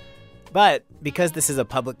interviewed. But because this is a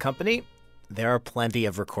public company, there are plenty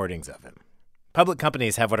of recordings of him. Public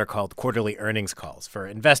companies have what are called quarterly earnings calls for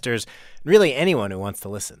investors and really anyone who wants to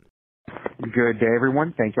listen. Good day,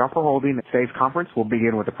 everyone. Thank you all for holding. Today's conference will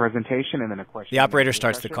begin with a presentation and then a question. The operator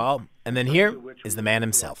starts the call, and then here is the man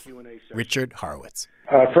himself, Richard Horowitz.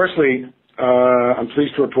 Firstly, I'm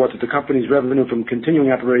pleased to report that the company's revenue from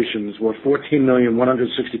continuing operations were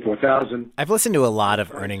 $14,164,000. I've listened to a lot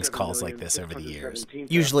of earnings calls like this over the years.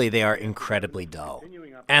 Usually they are incredibly dull.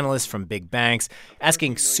 Analysts from big banks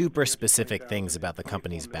asking super specific things about the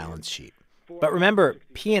company's balance sheet. But remember,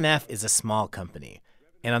 P&F is a small company.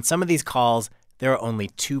 And on some of these calls, there are only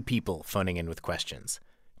two people phoning in with questions.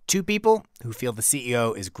 Two people who feel the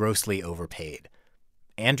CEO is grossly overpaid.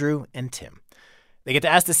 Andrew and Tim. They get to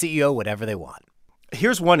ask the CEO whatever they want.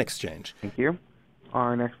 Here's one exchange. Thank you.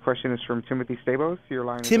 Our next question is from Timothy Stabos. Your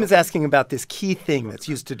line Tim is asking about this key thing that's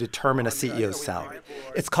used to determine a CEO's salary.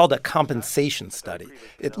 It's called a compensation study.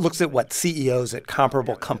 It looks at what CEOs at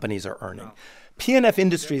comparable companies are earning. P&F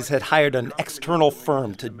Industries had hired an external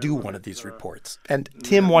firm to do one of these reports, and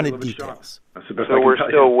Tim wanted details. So we're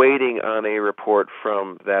still waiting on a report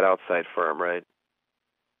from that outside firm, right?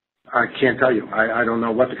 I can't tell you. I don't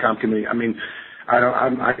know what the comp committee. I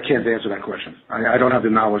can't answer that question. I don't have the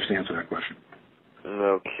knowledge to answer that question.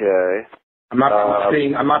 Okay. I'm not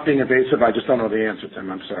being evasive. I just don't know the answer, Tim.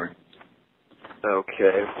 I'm sorry.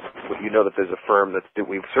 Okay. Well, you know that there's a firm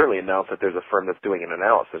we've certainly announced that there's a firm that's doing an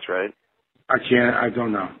analysis, right? I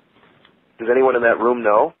don't know. Does anyone in that room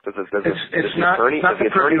know? Does the attorney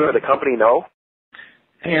for the company know?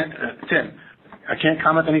 And Tim, I can't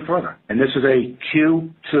comment any further. And this is a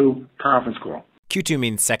Q2 conference call. Q2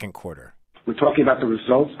 means second quarter. We're talking about the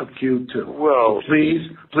results of Q2. Well, so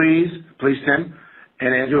please, Tim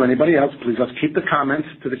and Andrew, anybody else, please let's keep the comments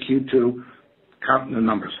to the Q2 count the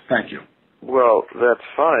numbers. Thank you. Well, that's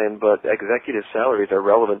fine, but executive salaries are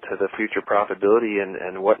relevant to the future profitability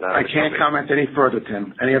and whatnot. I can't comment any further,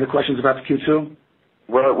 Tim. Any other questions about the Q2?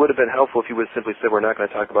 Well, it would have been helpful if you would have simply said we're not going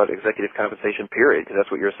to talk about executive compensation, period, because that's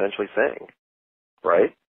what you're essentially saying, right?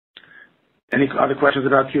 Any other questions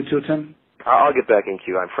about Q2, Tim? I'll get back in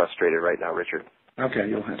queue. I'm frustrated right now, Richard. Okay,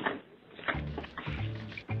 you'll have it.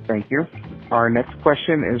 Thank you. Our next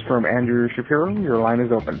question is from Andrew Shapiro. Your line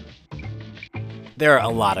is open. There are a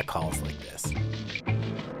lot of calls like this.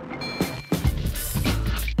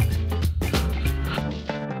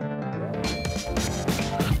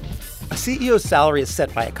 A CEO's salary is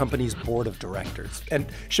set by a company's board of directors, and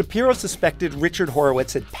Shapiro suspected Richard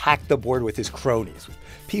Horowitz had packed the board with his cronies, with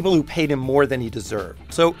people who paid him more than he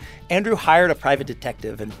deserved. So Andrew hired a private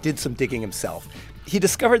detective and did some digging himself. He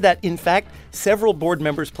discovered that, in fact, several board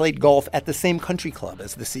members played golf at the same country club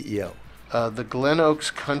as the CEO. The Glen Oaks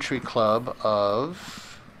Country Club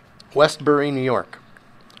of Westbury, New York.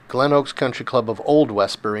 Glen Oaks Country Club of Old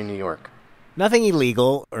Westbury, New York. Nothing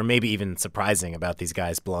illegal or maybe even surprising about these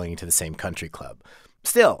guys belonging to the same country club.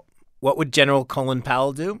 Still, what would General Colin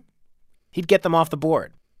Powell do? He'd get them off the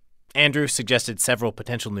board. Andrew suggested several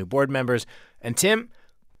potential new board members, and Tim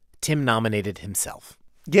nominated himself.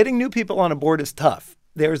 Getting new people on a board is tough.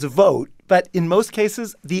 There's a vote, but in most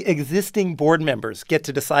cases, the existing board members get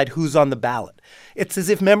to decide who's on the ballot. It's as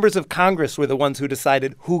if members of Congress were the ones who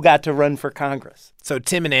decided who got to run for Congress. So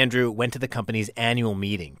Tim and Andrew went to the company's annual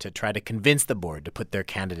meeting to try to convince the board to put their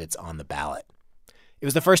candidates on the ballot. It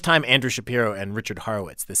was the first time Andrew Shapiro and Richard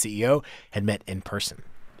Horowitz, the CEO, had met in person.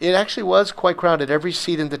 It actually was quite crowded. Every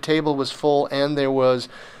seat at the table was full, and there was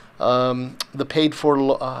the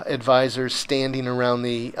paid-for advisors standing around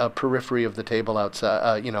the periphery of the table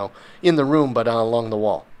outside, in the room, but along the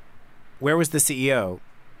wall. Where was the CEO?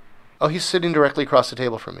 Oh, he's sitting directly across the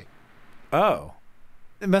table from me. Oh.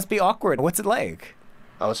 It must be awkward. What's it like?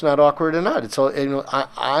 Oh, it's not awkward or not. It's all,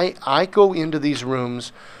 I go into these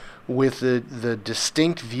rooms with the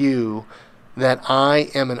distinct view that I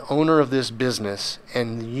am an owner of this business,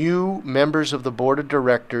 and you, members of the board of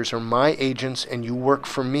directors, are my agents, and you work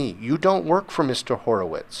for me. You don't work for Mr.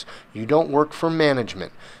 Horowitz. You don't work for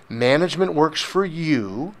management. Management works for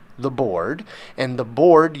you, the board, and the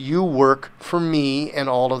board, you work for me and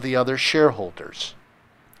all of the other shareholders.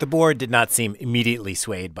 The board did not seem immediately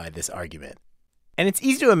swayed by this argument. And it's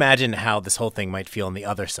easy to imagine how this whole thing might feel on the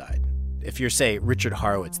other side. If you're, say, Richard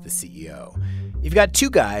Horowitz, the CEO, you've got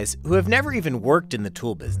two guys who have never even worked in the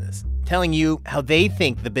tool business telling you how they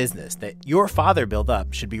think the business that your father built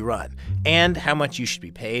up should be run, and how much you should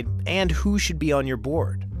be paid, and who should be on your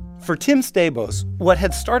board. For Tim Stabos, what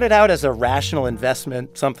had started out as a rational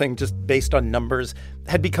investment, something just based on numbers,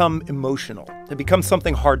 had become emotional, had become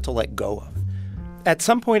something hard to let go of. At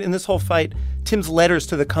some point in this whole fight, Tim's letters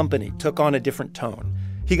to the company took on a different tone.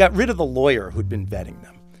 He got rid of the lawyer who'd been vetting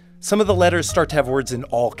them. Some of the letters start to have words in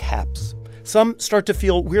all caps. Some start to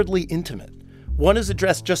feel weirdly intimate. One is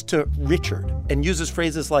addressed just to Richard and uses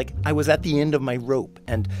phrases like, "I was at the end of my rope,"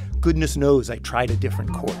 and "goodness knows I tried a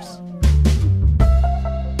different course."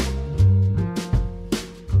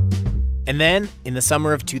 And then, in the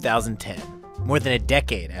summer of 2010, more than a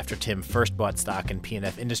decade after Tim first bought stock in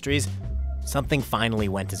P&F Industries, something finally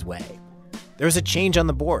went his way. There was a change on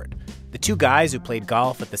the board. The two guys who played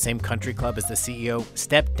golf at the same country club as the CEO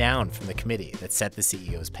stepped down from the committee that set the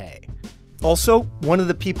CEO's pay. Also, one of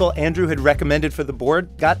the people Andrew had recommended for the board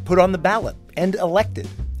got put on the ballot and elected.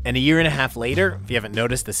 And a year and a half later, if you haven't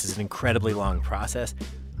noticed, this is an incredibly long process,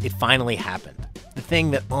 it finally happened. The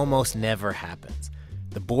thing that almost never happens.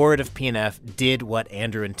 The board of P&F did what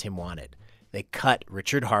Andrew and Tim wanted. They cut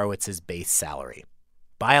Richard Horowitz's base salary.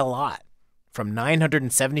 By a lot. From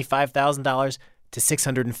 $975,000 to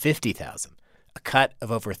 $650,000, a cut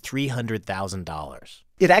of over $300,000.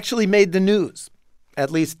 It actually made the news,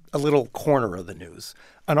 at least a little corner of the news,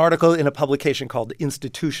 an article in a publication called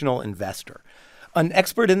Institutional Investor. An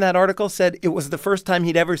expert in that article said it was the first time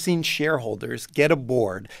he'd ever seen shareholders get a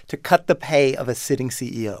board to cut the pay of a sitting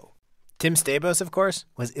CEO. Tim Stabos, of course,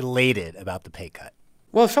 was elated about the pay cut.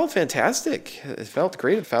 Well, it felt fantastic. It felt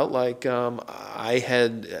great. It felt like I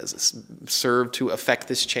had served to affect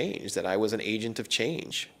this change, that I was an agent of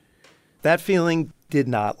change. That feeling did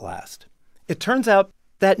not last. It turns out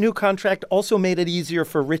that new contract also made it easier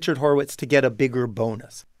for Richard Horowitz to get a bigger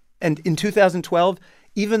bonus. And in 2012,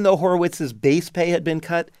 even though Horowitz's base pay had been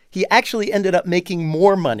cut, he actually ended up making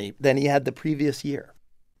more money than he had the previous year.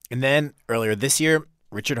 And then, earlier this year,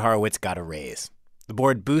 Richard Horowitz got a raise. The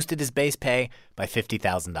board boosted his base pay by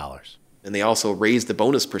 $50,000. And they also raised the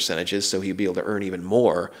bonus percentages so he'd be able to earn even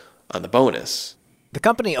more on the bonus. The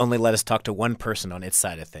company only let us talk to one person on its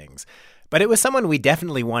side of things, but it was someone we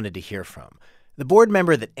definitely wanted to hear from, the board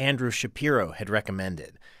member that Andrew Shapiro had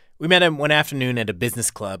recommended. We met him one afternoon at a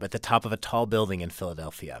business club at the top of a tall building in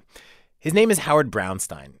Philadelphia. His name is Howard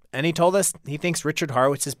Brownstein, and he told us he thinks Richard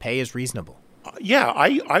Horowitz's pay is reasonable. Yeah,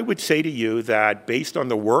 I would say to you that based on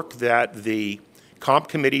the work that the comp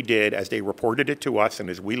committee did as they reported it to us and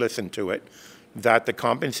as we listened to it, that the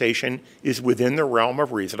compensation is within the realm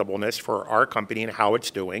of reasonableness for our company and how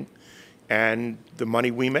it's doing and the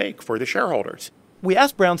money we make for the shareholders. We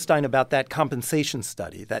asked Brownstein about that compensation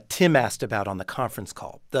study that Tim asked about on the conference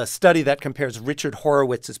call, the study that compares Richard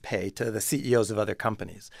Horowitz's pay to the CEOs of other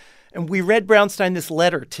companies. And we read Brownstein this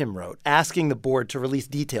letter Tim wrote asking the board to release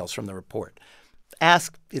details from the report.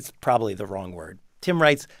 Ask is probably the wrong word. Tim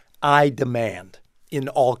writes, "I demand," in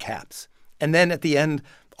all caps. And then at the end,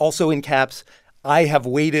 also in caps, "I have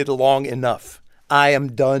waited long enough. I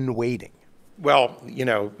am done waiting." Well,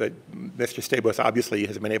 but Mr. Stabos obviously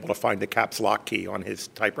has been able to find the caps lock key on his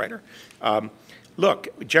typewriter.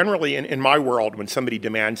 Look, generally in my world, when somebody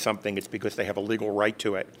demands something, it's because they have a legal right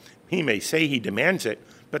to it. He may say he demands it,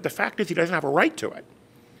 but the fact is he doesn't have a right to it.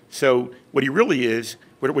 So what he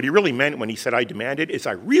really meant when he said I demand it is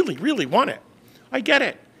I really, really want it. I get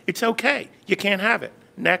it. It's okay. You can't have it.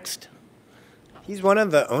 Next. He's one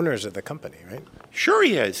of the owners of the company, right? Sure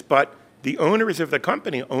he is, but the owners of the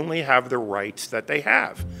company only have the rights that they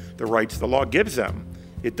have, the rights the law gives them.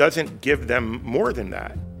 It doesn't give them more than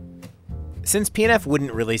that. Since P&F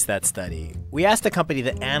wouldn't release that study, we asked a company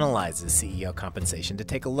that analyzes CEO compensation to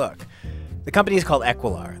take a look. The company is called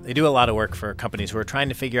Equilar. They do a lot of work for companies who are trying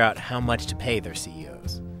to figure out how much to pay their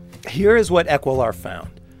CEOs. Here is what Equilar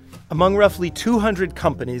found. Among roughly 200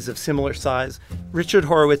 companies of similar size, Richard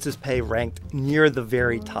Horowitz's pay ranked near the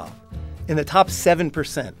very top. In the top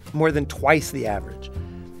 7%, more than twice the average.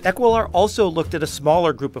 Equilar also looked at a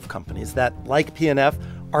smaller group of companies that, like P&F,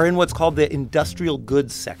 are in what's called the industrial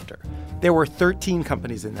goods sector. There were 13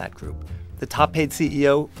 companies in that group. The top-paid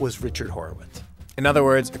CEO was Richard Horowitz. In other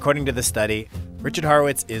words, according to the study, Richard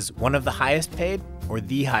Horowitz is one of the highest paid or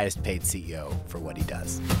the highest paid CEO for what he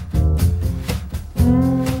does.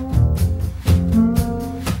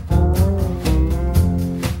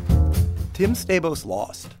 Tim Stabos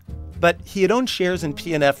lost, but he had owned shares in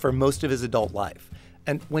P&F for most of his adult life.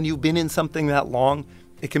 And when you've been in something that long,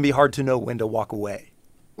 it can be hard to know when to walk away.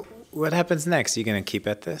 What happens next? Are you going to keep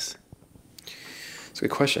at this? It's a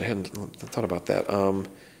good question. I hadn't thought about that. I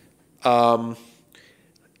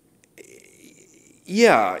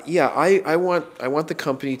want the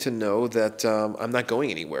company to know that I'm not going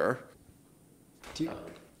anywhere. Do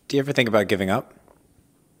you ever think about giving up?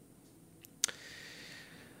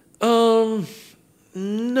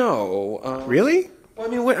 No. Really? Well, I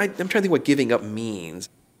mean, I'm trying to think what giving up means.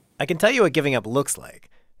 I can tell you what giving up looks like.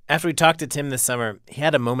 After we talked to Tim this summer, he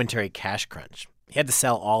had a momentary cash crunch. He had to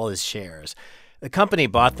sell all his shares. The company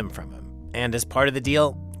bought them from him. And as part of the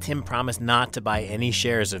deal, Tim promised not to buy any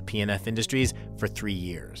shares of P&F Industries for 3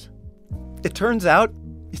 years. It turns out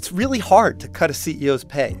it's really hard to cut a CEO's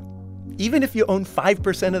pay, even if you own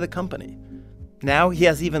 5% of the company. Now he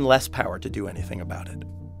has even less power to do anything about it.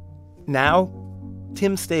 Now,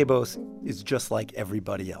 Tim Stabos is just like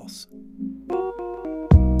everybody else.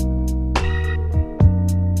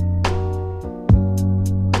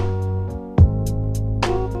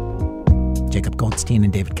 Jacob Goldstein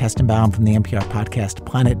and David Kestenbaum from the NPR podcast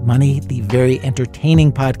Planet Money, the very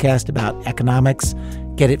entertaining podcast about economics.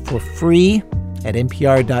 Get it for free at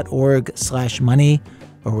npr.org/money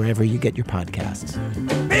or wherever you get your podcasts.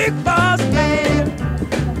 Big boss man,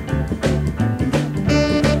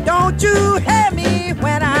 don't you hear me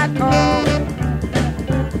when I call?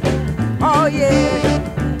 Oh yeah,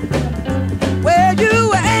 well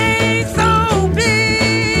you ain't so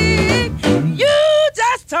big, you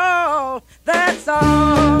just tall. That's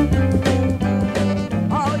all.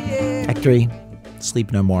 Oh, yeah. Act 3,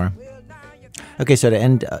 Sleep No More. Okay, so to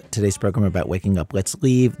end today's program about waking up, let's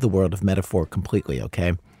leave the world of metaphor completely,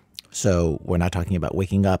 okay? So we're not talking about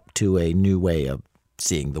waking up to a new way of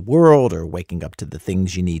seeing the world or waking up to the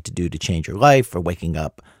things you need to do to change your life or waking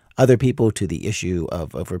up other people to the issue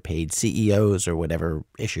of overpaid CEOs or whatever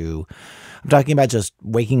issue. I'm talking about just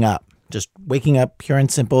waking up pure and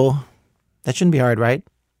simple. That shouldn't be hard, right?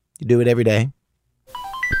 You do it every day.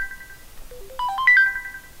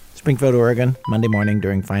 Springfield, Oregon, Monday morning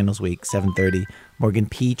during finals week, 7:30. Morgan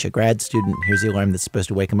Peach, a grad student, hears the alarm that's supposed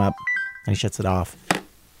to wake him up, and he shuts it off.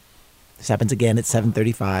 This happens again at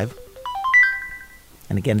 7:35,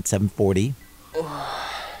 and again at 7:40.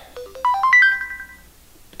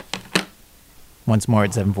 Once more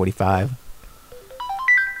at 7:45.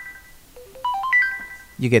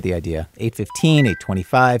 You get the idea. 8:15,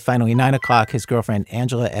 8:25, finally 9 o'clock, his girlfriend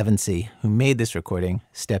Angela Evansy, who made this recording,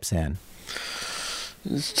 steps in.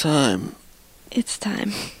 It's time. It's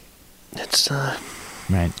time. It's time.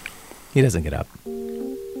 Right. He doesn't get up.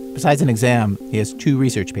 Besides an exam, he has 2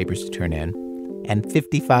 research papers to turn in and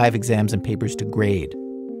 55 exams and papers to grade.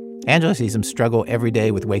 Angela sees him struggle every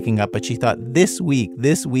day with waking up, but she thought this week,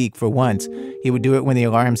 for once, he would do it when the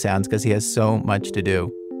alarm sounds because he has so much to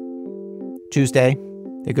do. Tuesday,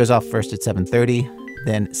 it goes off first at 7:30,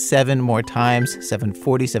 then 7 more times,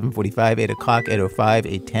 7:40, 7:45, 8 o'clock, 8:05,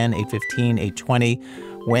 8:10, 8:15, 8:20.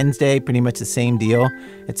 Wednesday, pretty much the same deal.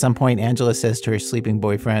 At some point, Angela says to her sleeping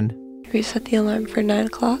boyfriend, "Have you set the alarm for 9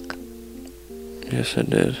 o'clock? Yes, I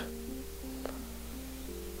did.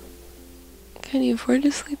 Can you afford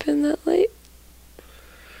to sleep in that late?"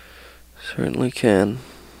 Certainly can.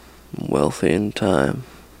 I'm wealthy in time,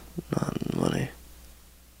 not in money.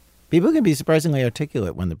 People can be surprisingly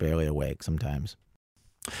articulate when they're barely awake sometimes.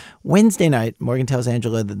 Wednesday night, Morgan tells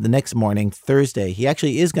Angela that the next morning, Thursday, he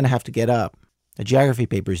actually is going to have to get up. The geography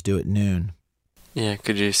papers due at noon. Yeah,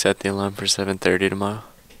 could you set the alarm for 7:30 tomorrow?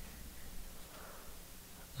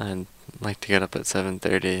 I'd like to get up at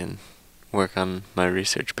 7:30 and work on my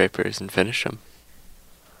research papers and finish them.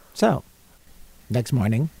 So, next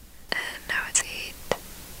morning. And now it's 8.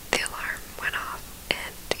 The alarm went off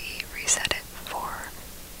and he reset it for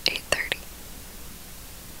 8:30.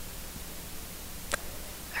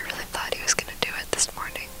 I really thought he was going to do it this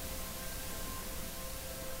morning.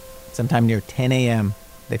 Sometime near 10 a.m.,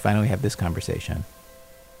 they finally have this conversation.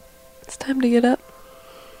 It's time to get up.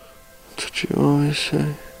 That's what you always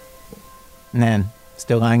say. And then,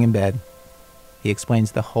 still lying in bed, he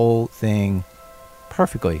explains the whole thing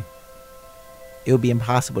perfectly. It would be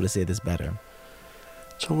impossible to say this better.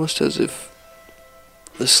 It's almost as if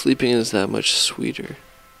the sleeping is that much sweeter.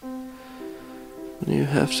 When you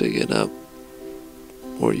have to get up,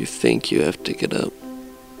 or you think you have to get up,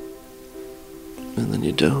 and then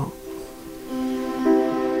you don't.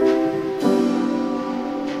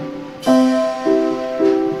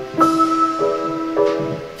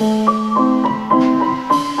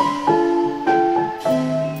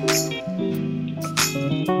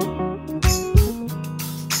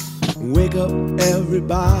 Wake up,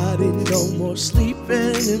 everybody, no more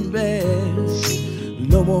sleeping in bed.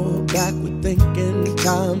 No more backward thinking,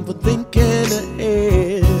 time for thinking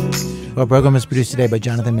ahead. Our program was produced today by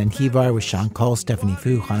Jonathan Menjivar with Sean Cole, Stephanie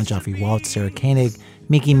Fu, Hannah Jaffe-Waltz, Sarah Koenig,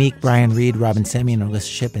 Mickey Meek, Brian Reed, Robin Semyon,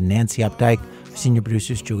 Alyssa Shipp, and Nancy Updike. Our senior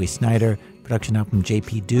producers Julie Snyder. Production help from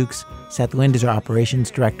J.P. Dukes. Seth Lind is our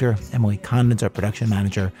operations director. Emily Condon's our production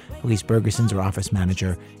manager. Elise Bergerson's our office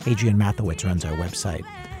manager. Adrian Mathowitz runs our website.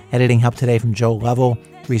 Editing help today from Joel Lovell.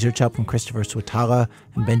 Research help from Christopher Swatala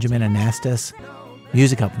and Benjamin Anastas.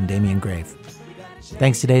 Music help from Damian Grave.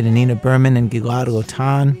 Thanks today to Nina Berman and Gilad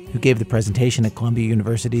Lotan, who gave the presentation at Columbia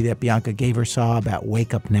University that Bianca Gaver saw about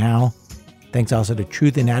Wake Up Now. Thanks also to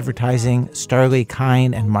Truth in Advertising, Starley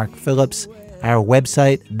Kine, and Mark Phillips. Our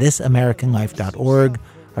website, thisamericanlife.org.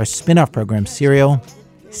 Our spin-off program, Serial,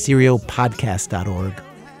 serialpodcast.org.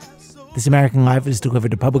 This American Life is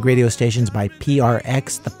delivered to public radio stations by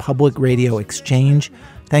PRX, the Public Radio Exchange.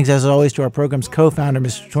 Thanks, as always, to our program's co-founder,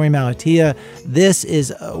 Mr. Tori Malatia. This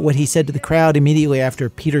is what he said to the crowd immediately after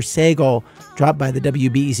Peter Sagal dropped by the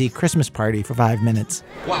WBEZ Christmas party for 5 minutes.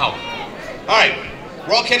 Wow. All right,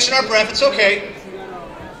 we're all catching our breath. It's okay.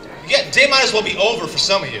 Yeah, day might as well be over for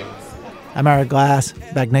some of you. I'm Ira Glass,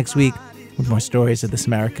 back next week with more stories of This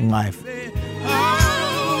American Life. Wake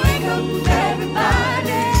up,